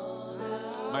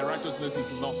 My righteousness is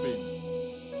nothing.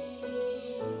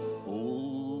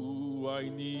 Oh, I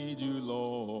need you,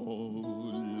 Lord.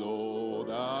 Lord,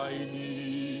 I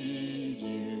need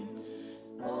you.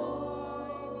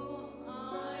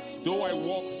 Though I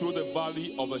walk through the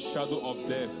valley of the shadow of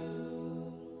death,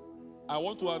 I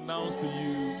want to announce to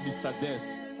you, Mr. Death,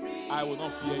 I will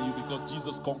not fear you because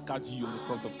Jesus conquered you on the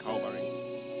cross of Calvary.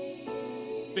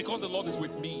 Because the Lord is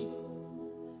with me.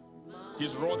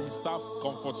 His rod, his staff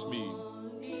comforts me.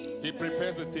 He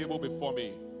prepares the table before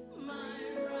me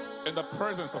in the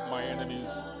presence of my enemies.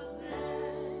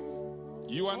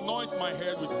 You anoint my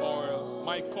head with oil.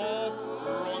 My cup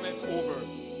runneth over.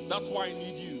 That's why I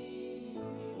need you.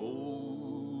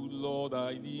 Oh, Lord,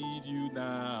 I need you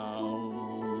now.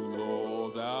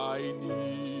 Lord, I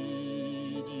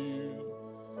need you.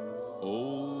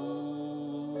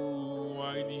 Oh,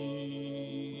 I need you.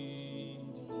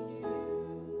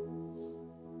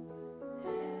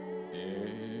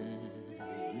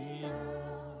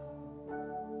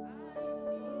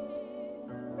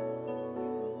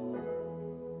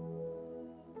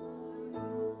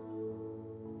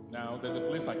 Now, there's a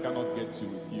place I cannot get to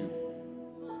with you,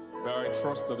 but I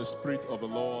trust that the Spirit of the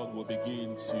Lord will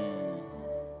begin to,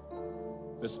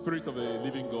 the Spirit of the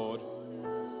living God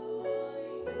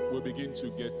will begin to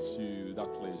get to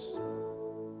that place.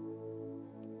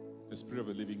 The Spirit of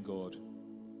the living God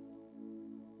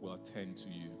will attend to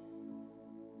you.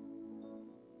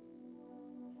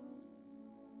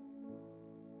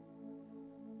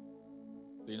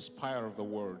 The inspirer of the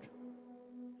word,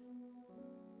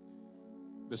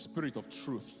 the Spirit of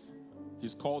truth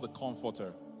He's called the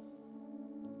Comforter.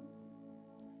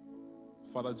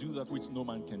 Father, do that which no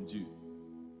man can do.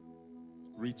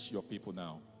 Reach your people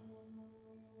now.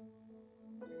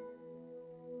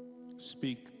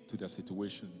 Speak to their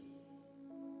situation.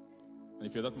 And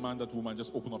if you're that man, that woman,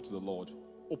 just open up to the Lord.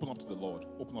 Open up to the Lord.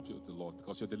 Open up to the Lord,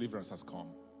 because your deliverance has come.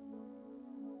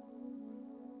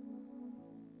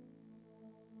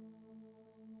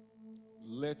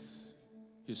 Let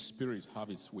His Spirit have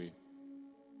its way.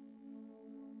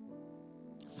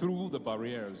 Through the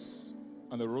barriers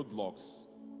and the roadblocks.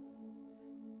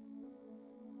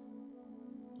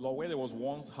 Lord, where there was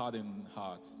once hardened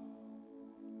heart,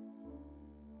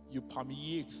 you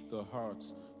permeate the heart.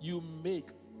 You make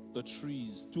the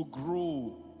trees to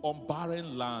grow on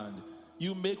barren land.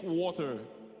 You make water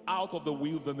out of the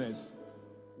wilderness.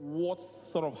 What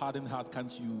sort of hardened heart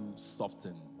can't you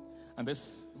soften? And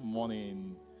this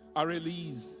morning, I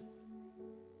release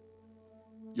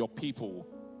your people,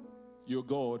 your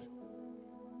God.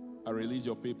 I release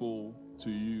your people to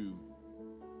you,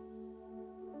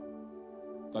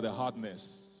 that the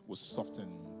hardness will soften.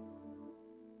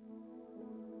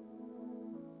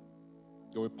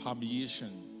 There will be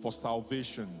permeation for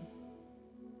salvation.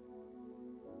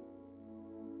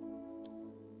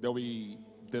 There will be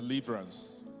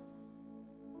deliverance.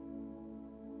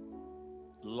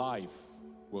 Life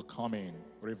will come in.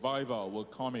 Revival will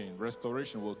come in.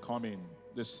 Restoration will come in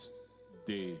this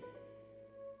day.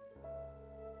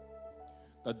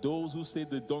 That those who say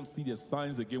they don't see their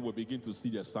signs again will begin to see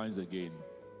their signs again.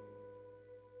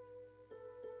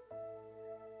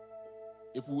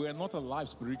 If we are not alive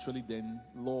spiritually, then,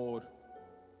 Lord,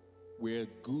 we're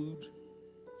good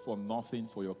for nothing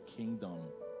for your kingdom.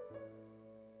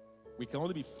 We can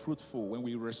only be fruitful when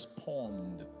we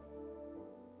respond.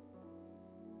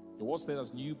 Your word says,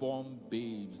 as newborn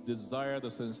babes, desire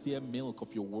the sincere milk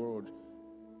of your word.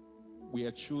 We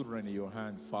are children in your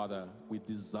hand, Father. We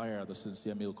desire the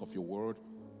sincere milk of your word,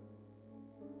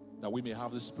 that we may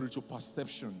have the spiritual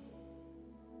perception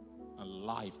and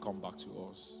life come back to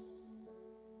us.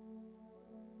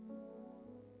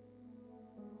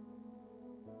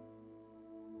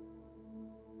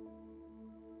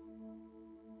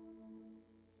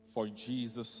 For in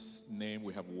Jesus' name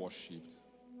we have worshipped.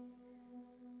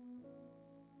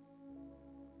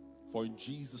 For in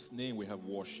Jesus' name we have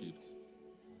worshipped.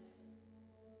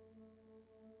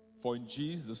 For in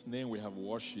Jesus' name we have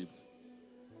worshipped.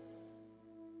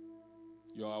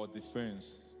 You are our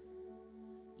defense.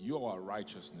 You are our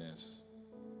righteousness.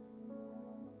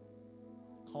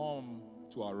 Come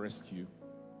to our rescue.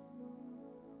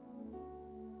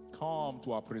 Come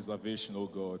to our preservation, O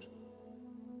God.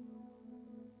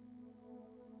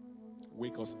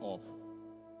 Wake us up.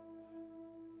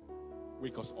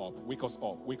 Wake us up. Wake us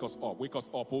up. Wake us up. Wake us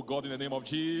up, oh God, in the name of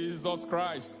Jesus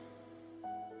Christ.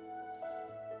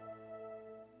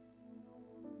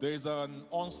 There is an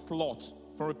onslaught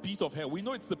from a pit of hell. We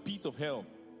know it's the pit of hell.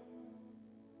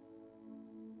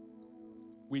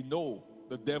 We know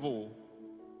the devil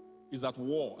is at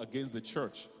war against the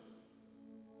church.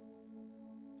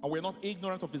 And we're not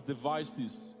ignorant of his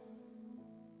devices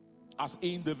as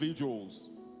individuals.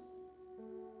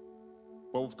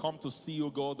 But we've come to see, oh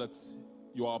God, that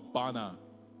you are banner,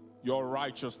 your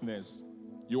righteousness,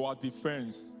 you are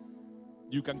defense.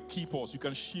 You can keep us, you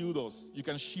can shield us, you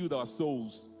can shield our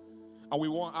souls. And we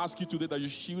want to ask you today that you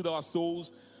shield our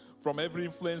souls from every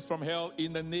influence from hell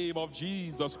in the name of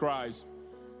Jesus Christ.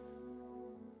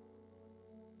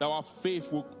 That our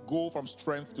faith will go from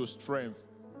strength to strength.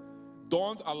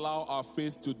 Don't allow our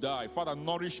faith to die. Father,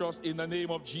 nourish us in the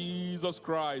name of Jesus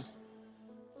Christ.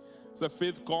 So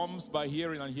faith comes by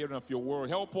hearing and hearing of your word.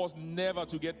 Help us never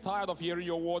to get tired of hearing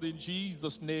your word in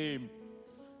Jesus' name.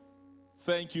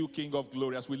 Thank you, King of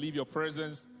Glory. As we leave your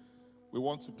presence, we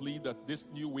want to plead that this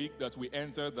new week that we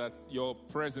enter, that your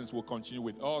presence will continue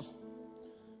with us.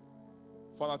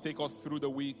 Father, take us through the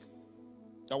week,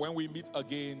 that when we meet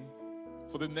again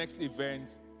for the next event,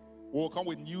 we'll come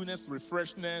with newness,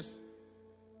 refreshness,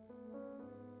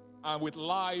 and with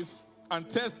life and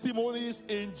testimonies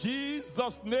in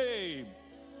Jesus' name.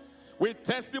 With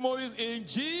testimonies in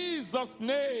Jesus'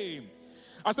 name.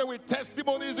 I said with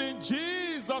testimonies in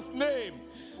Jesus' name.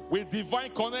 With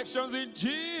divine connections in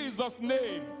Jesus'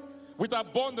 name. With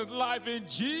abundant life in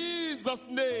Jesus'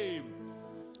 name.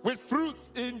 With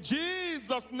fruits in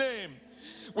Jesus' name.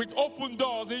 With open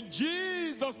doors in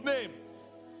Jesus' name.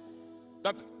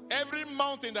 That every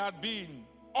mountain that had been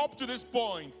up to this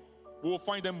point, we will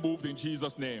find them moved in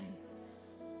Jesus' name.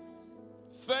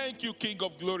 Thank you, King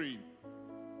of Glory,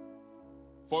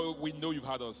 for we know you've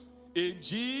had us. In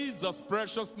Jesus'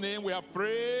 precious name we have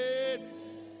prayed.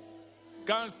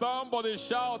 Can somebody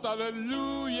shout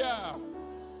hallelujah?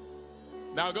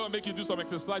 Now I'm going to make you do some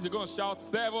exercise. You're going to shout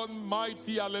 7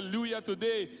 mighty hallelujah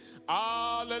today.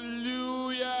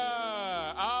 Hallelujah!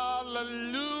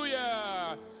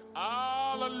 Hallelujah!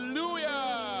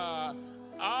 Hallelujah!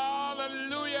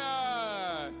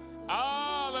 Hallelujah!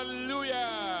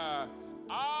 Hallelujah!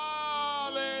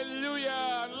 Hallelujah!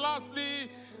 And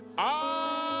lastly,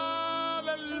 hallelujah!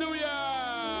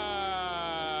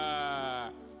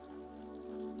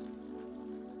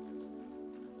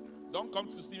 Don't come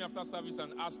to see me after service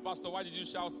and ask, Pastor, why did you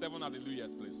shout 7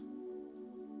 hallelujahs, please?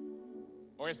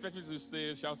 Or expect me to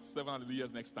say, shout 7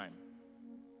 hallelujahs next time.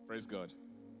 Praise God.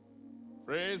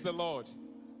 Praise the Lord.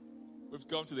 We've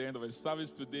come to the end of a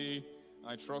service today.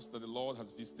 I trust that the Lord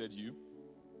has visited you.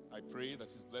 I pray that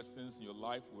His blessings in your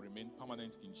life will remain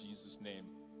permanent in Jesus' name.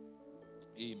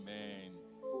 Amen.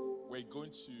 We're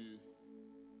going to,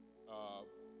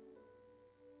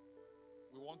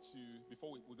 we're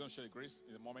going to share the grace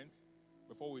in a moment.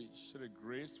 Before we share the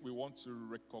grace, we want to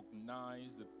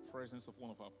recognize the presence of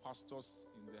one of our pastors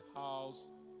in the house.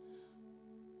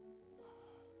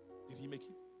 Did he make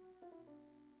it?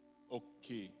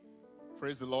 Okay.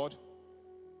 Praise the Lord.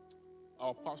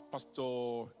 Our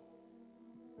pastor,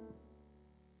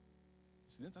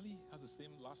 incidentally, has the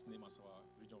same last name as our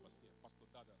regional overseer, Pastor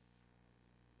Dada.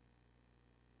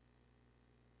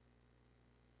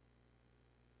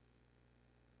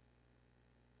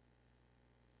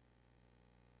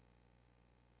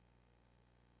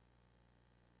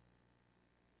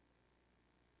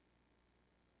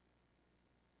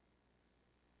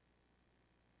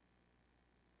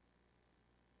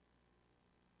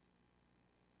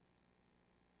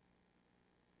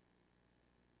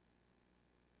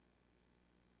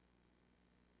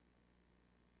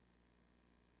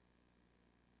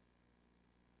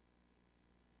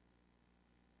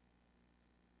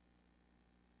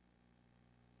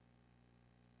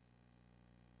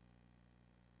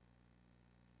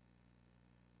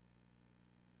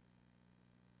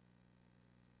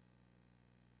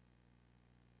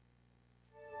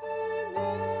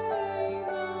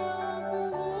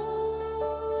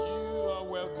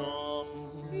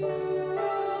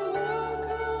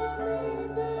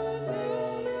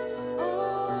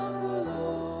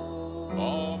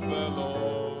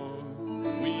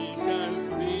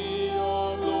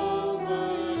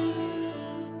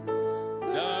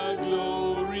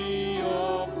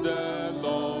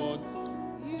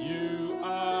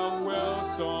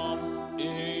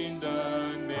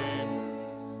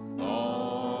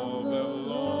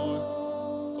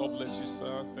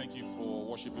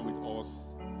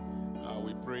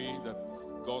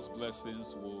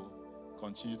 Blessings will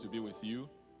continue to be with you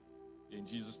in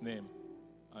Jesus' name.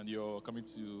 And you're coming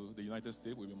to the United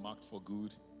States will be marked for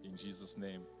good in Jesus'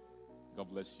 name. God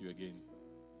bless you again.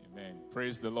 Amen.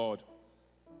 Praise the Lord.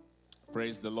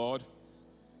 Praise the Lord.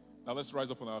 Now let's rise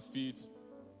up on our feet.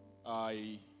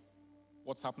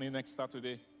 What's happening next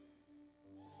Saturday?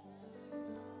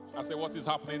 I say, what is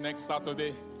happening next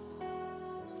Saturday?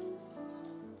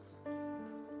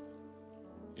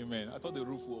 Amen. I thought the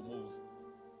roof will move.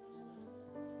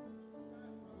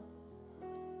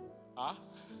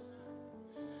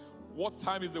 What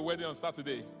time is the wedding on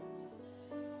Saturday?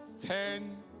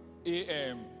 10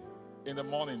 a.m. in the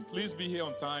morning. Please be here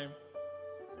on time.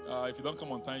 If you don't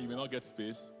come on time, you may not get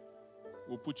space.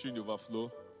 We'll put you in the overflow.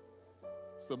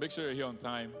 So make sure you're here on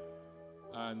time.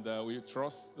 And we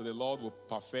trust that the Lord will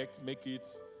make it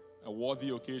a worthy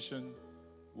occasion.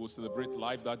 We'll celebrate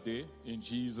life that day in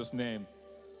Jesus' name.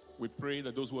 We pray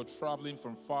that those who are traveling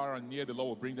from far and near, the Lord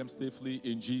will bring them safely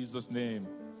in Jesus' name.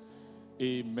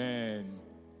 Amen.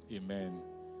 Amen.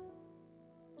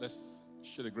 Let's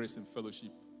share the grace in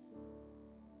fellowship.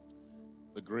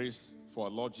 The grace for our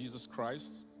Lord Jesus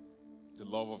Christ, the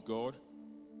love of God,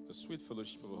 the sweet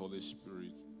fellowship of the Holy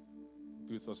Spirit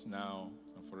be with us now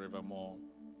and forevermore.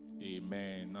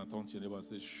 Amen. Now turn to your neighbor and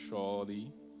say,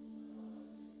 surely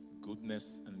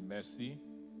goodness and mercy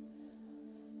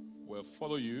will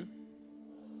follow you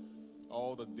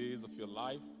all the days of your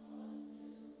life,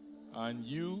 and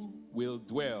you will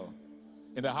dwell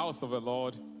in the house of the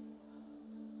Lord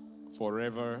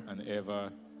forever and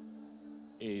ever.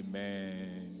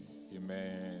 Amen.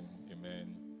 Amen.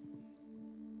 Amen.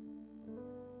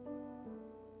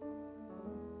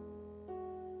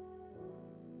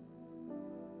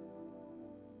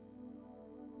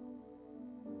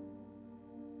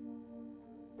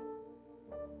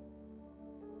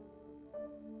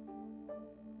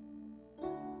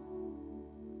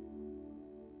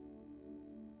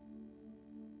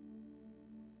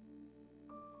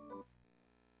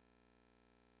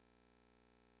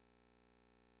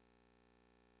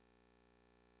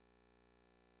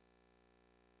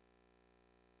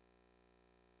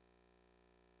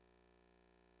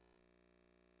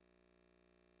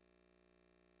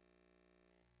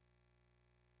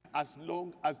 as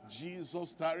long as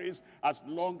Jesus tarries, as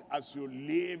long as you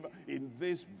live in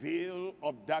this veil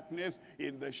of darkness,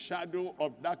 in the shadow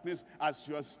of darkness, as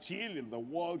you are still in the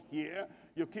world here,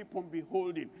 you keep on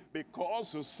beholding,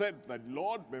 because you set the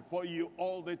Lord before you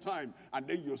all the time. And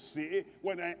then you say,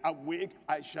 when I awake,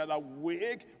 I shall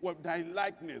awake with thy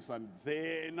likeness. And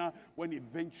then when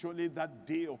eventually that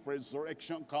day of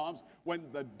resurrection comes, when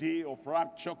the day of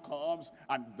rapture comes,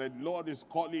 and the Lord is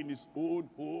calling his own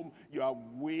home, you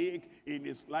awake in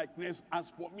his likeness. As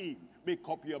for me, make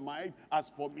up your mind. As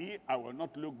for me, I will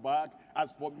not look back.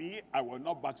 As for me, I will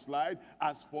not backslide.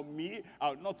 As for me, I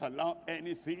will not allow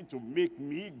anything to make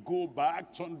me go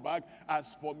back, turn back.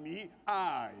 As for me,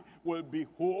 I will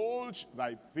behold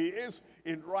thy face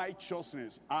in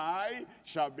righteousness. I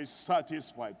shall be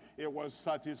satisfied. It will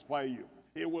satisfy you.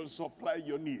 It will supply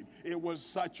your need. It will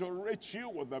saturate you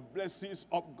with the blessings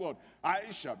of God. I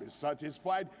shall be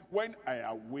satisfied when I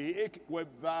awake with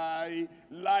thy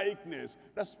likeness.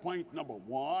 That's point number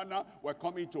one. We're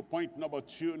coming to point number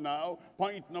two now.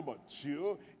 Point number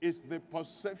two is the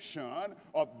perception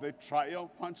of the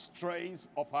triumphant strength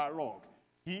of our rock.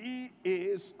 He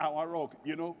is our rock.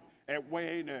 You know,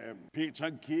 when Peter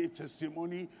gave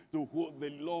testimony to who the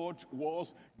Lord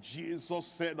was, Jesus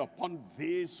said, upon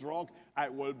this rock I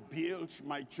will build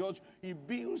my church. He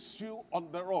builds you on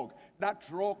the rock. That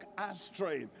rock has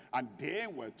strength. And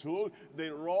then we're told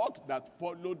the rock that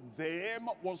followed them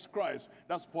was Christ.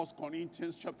 That's 1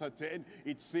 Corinthians chapter 10.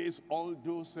 It says all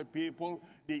those people,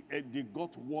 they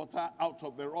got water out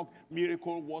of the rock,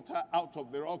 miracle water out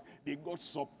of the rock. They got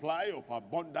supply of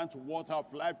abundant water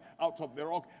of life out of the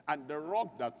rock. And the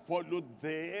rock that followed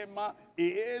them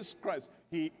is Christ.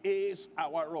 He is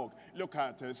our rock. Look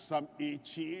at Psalm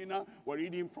 18. We're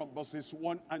reading from verses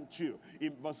 1 and 2.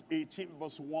 In verse 18,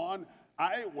 verse 1,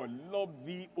 I will love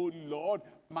thee, O Lord,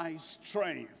 my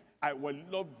strength. I will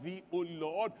love thee, O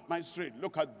Lord, my strength.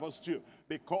 Look at verse 2.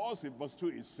 Because in verse 2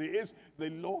 it says, the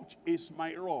Lord is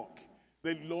my rock.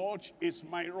 The Lord is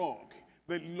my rock.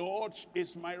 The Lord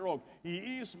is my rock. He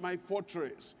is my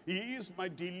fortress. He is my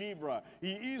deliverer.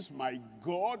 He is my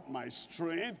God, my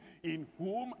strength, in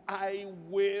whom I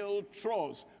will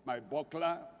trust. My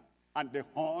buckler and the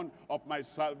horn of my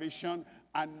salvation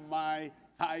and my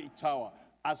high tower.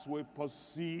 As we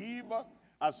perceive,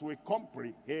 as we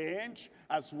comprehend,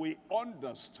 as we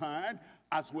understand,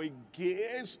 as we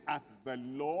gaze at the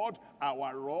Lord,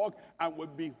 our rock, and we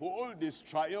behold his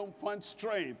triumphant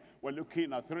strength, we're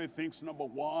looking at three things. Number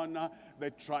one, the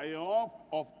triumph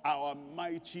of our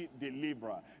mighty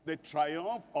deliverer. The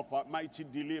triumph of our mighty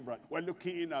deliverer. We're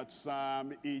looking at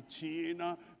Psalm 18,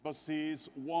 verses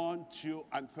 1, 2,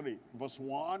 and 3. Verse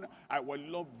 1, I will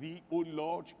love thee, O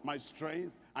Lord, my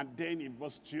strength. And then in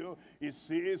verse 2, it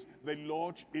says, the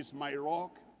Lord is my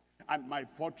rock and my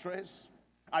fortress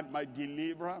and my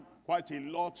deliverer. Quite a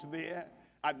lot there.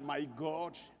 And my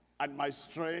God and my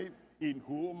strength, in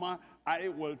whom I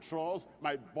will trust,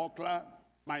 my buckler,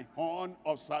 my horn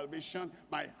of salvation,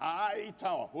 my high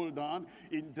tower. Hold on.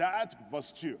 In that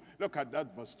verse 2, look at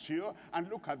that verse 2, and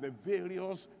look at the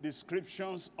various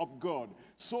descriptions of God,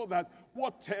 so that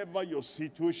whatever your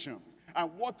situation, and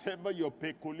whatever your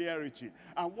peculiarity,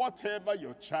 and whatever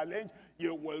your challenge,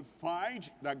 you will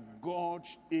find that God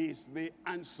is the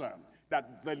answer.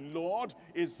 That the Lord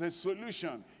is the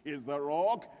solution, is the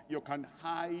rock. You can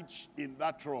hide in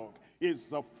that rock. Is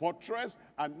the fortress,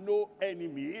 and no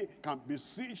enemy can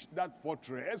besiege that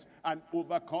fortress and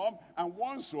overcome. And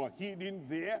once you are hidden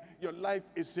there, your life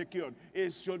is secured.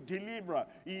 It's your deliverer.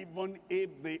 Even if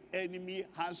the enemy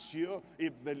has you,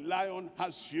 if the lion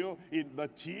has you in the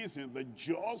teeth, in the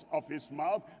jaws of his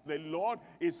mouth, the Lord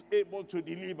is able to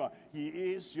deliver. He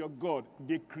is your God,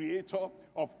 the creator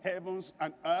of heavens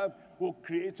and earth, who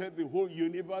created the whole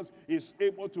universe, is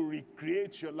able to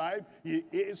recreate your life. He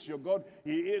is your God.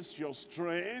 He is your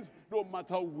strength. No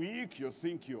matter how weak you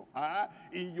think you are,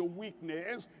 in your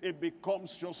weakness, it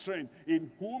becomes your strength.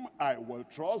 In whom I will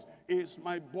trust is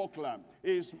my buckler,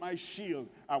 is my shield.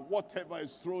 And whatever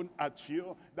is thrown at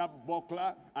you, that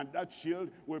buckler and that shield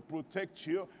will protect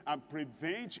you and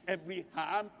prevent every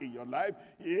harm in your life.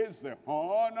 He is the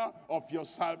horn of your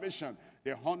salvation.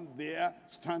 The horn there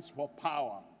stands for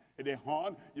power. The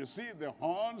horn, you see the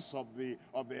horns of the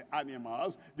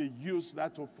animals, they use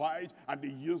that to fight, and they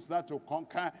use that to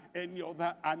conquer any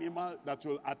other animal that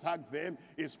will attack them.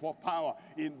 Is for power.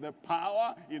 In the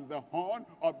power, in the horn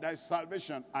of thy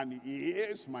salvation. And he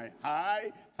is my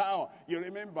high tower. You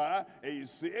remember, he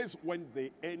says, when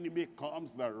the enemy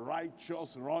comes, the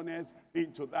righteous runneth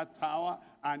into that tower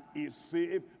and is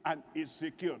saved and is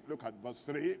secured. Look at verse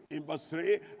 3. In verse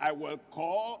 3, I will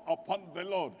call upon the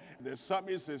Lord. The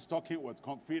psalmist is talking with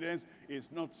confidence.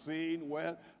 He's not saying,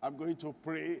 well, I'm going to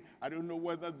pray. I don't know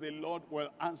whether the Lord will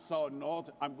answer or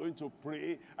not. I'm going to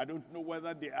pray. I don't know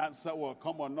whether the answer will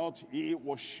come or not. He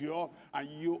was sure, and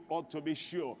you ought to be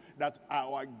sure that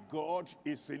our God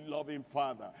is a loving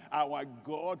Father. Our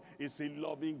God is a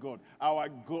loving God. Our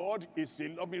God is a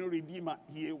loving Redeemer.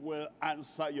 He will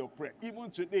answer your prayer.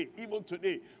 Even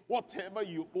today, whatever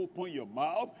you open your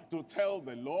mouth to tell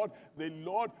the Lord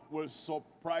will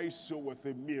surprise you with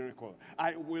a miracle.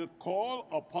 I will call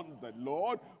upon the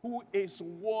Lord who is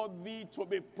worthy to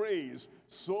be praised.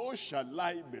 So shall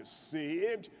I be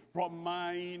saved from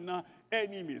mine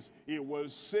enemies. He will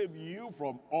save you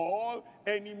from all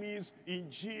enemies in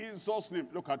Jesus' name.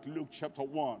 Look at Luke chapter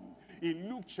 1. In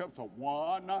Luke chapter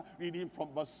 1, reading from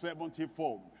verse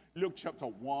 74. Luke chapter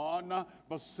 1,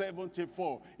 verse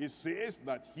 74. It says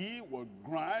that he will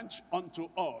grant unto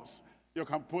us. You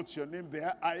can put your name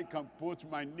there. I can put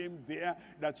my name there.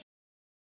 That